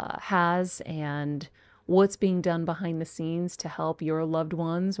has, and what's being done behind the scenes to help your loved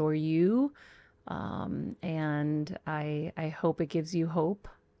ones or you. And I hope it gives you hope.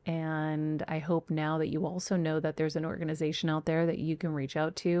 And I hope now that you also know that there's an organization out there that you can reach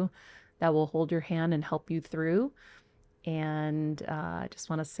out to that will hold your hand and help you through. And I just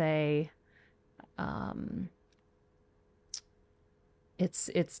want to say,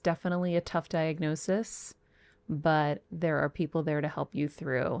 it's definitely a tough diagnosis, but there are people there to help you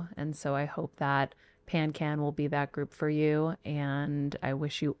through. And so I hope that PanCan will be that group for you. And I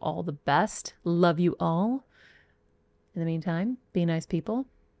wish you all the best. Love you all. In the meantime, be nice people,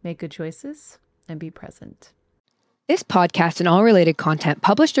 make good choices, and be present. This podcast and all related content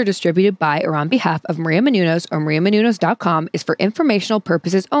published or distributed by or on behalf of Maria Menounos or mariamenounos.com is for informational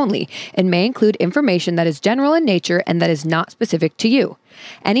purposes only and may include information that is general in nature and that is not specific to you.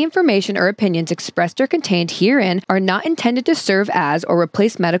 Any information or opinions expressed or contained herein are not intended to serve as or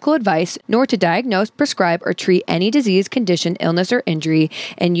replace medical advice, nor to diagnose, prescribe, or treat any disease, condition, illness, or injury,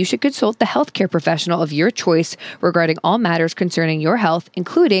 and you should consult the healthcare professional of your choice regarding all matters concerning your health,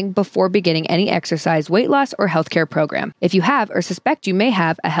 including before beginning any exercise, weight loss, or healthcare program. If you have or suspect you may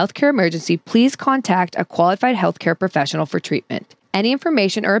have a healthcare emergency, please contact a qualified healthcare professional for treatment. Any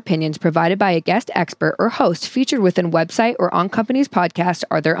information or opinions provided by a guest expert or host featured within website or on company's podcast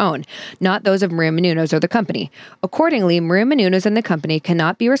are their own, not those of Maria Menounos or the company. Accordingly, Maria Menounos and the company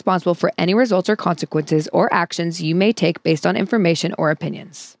cannot be responsible for any results or consequences or actions you may take based on information or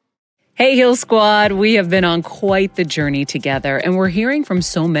opinions. Hey, Heal Squad, we have been on quite the journey together, and we're hearing from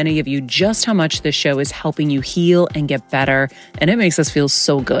so many of you just how much this show is helping you heal and get better, and it makes us feel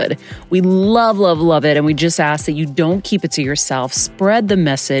so good. We love, love, love it, and we just ask that you don't keep it to yourself. Spread the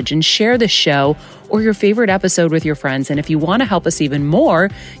message and share the show, or your favorite episode with your friends. And if you want to help us even more,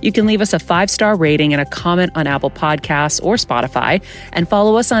 you can leave us a 5-star rating and a comment on Apple Podcasts or Spotify, and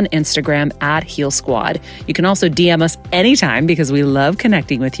follow us on Instagram at Heal Squad. You can also DM us anytime because we love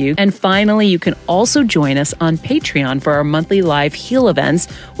connecting with you. And finally, you can also join us on Patreon for our monthly live heal events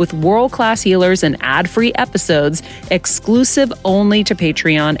with world-class healers and ad-free episodes exclusive only to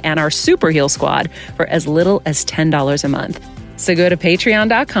Patreon and our Super Heal Squad for as little as $10 a month. So go to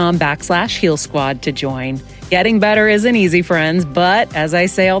patreon.com/Heal Squad to join. Getting better isn't easy, friends, but as I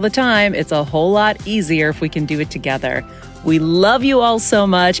say all the time, it's a whole lot easier if we can do it together. We love you all so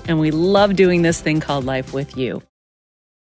much, and we love doing this thing called life with you.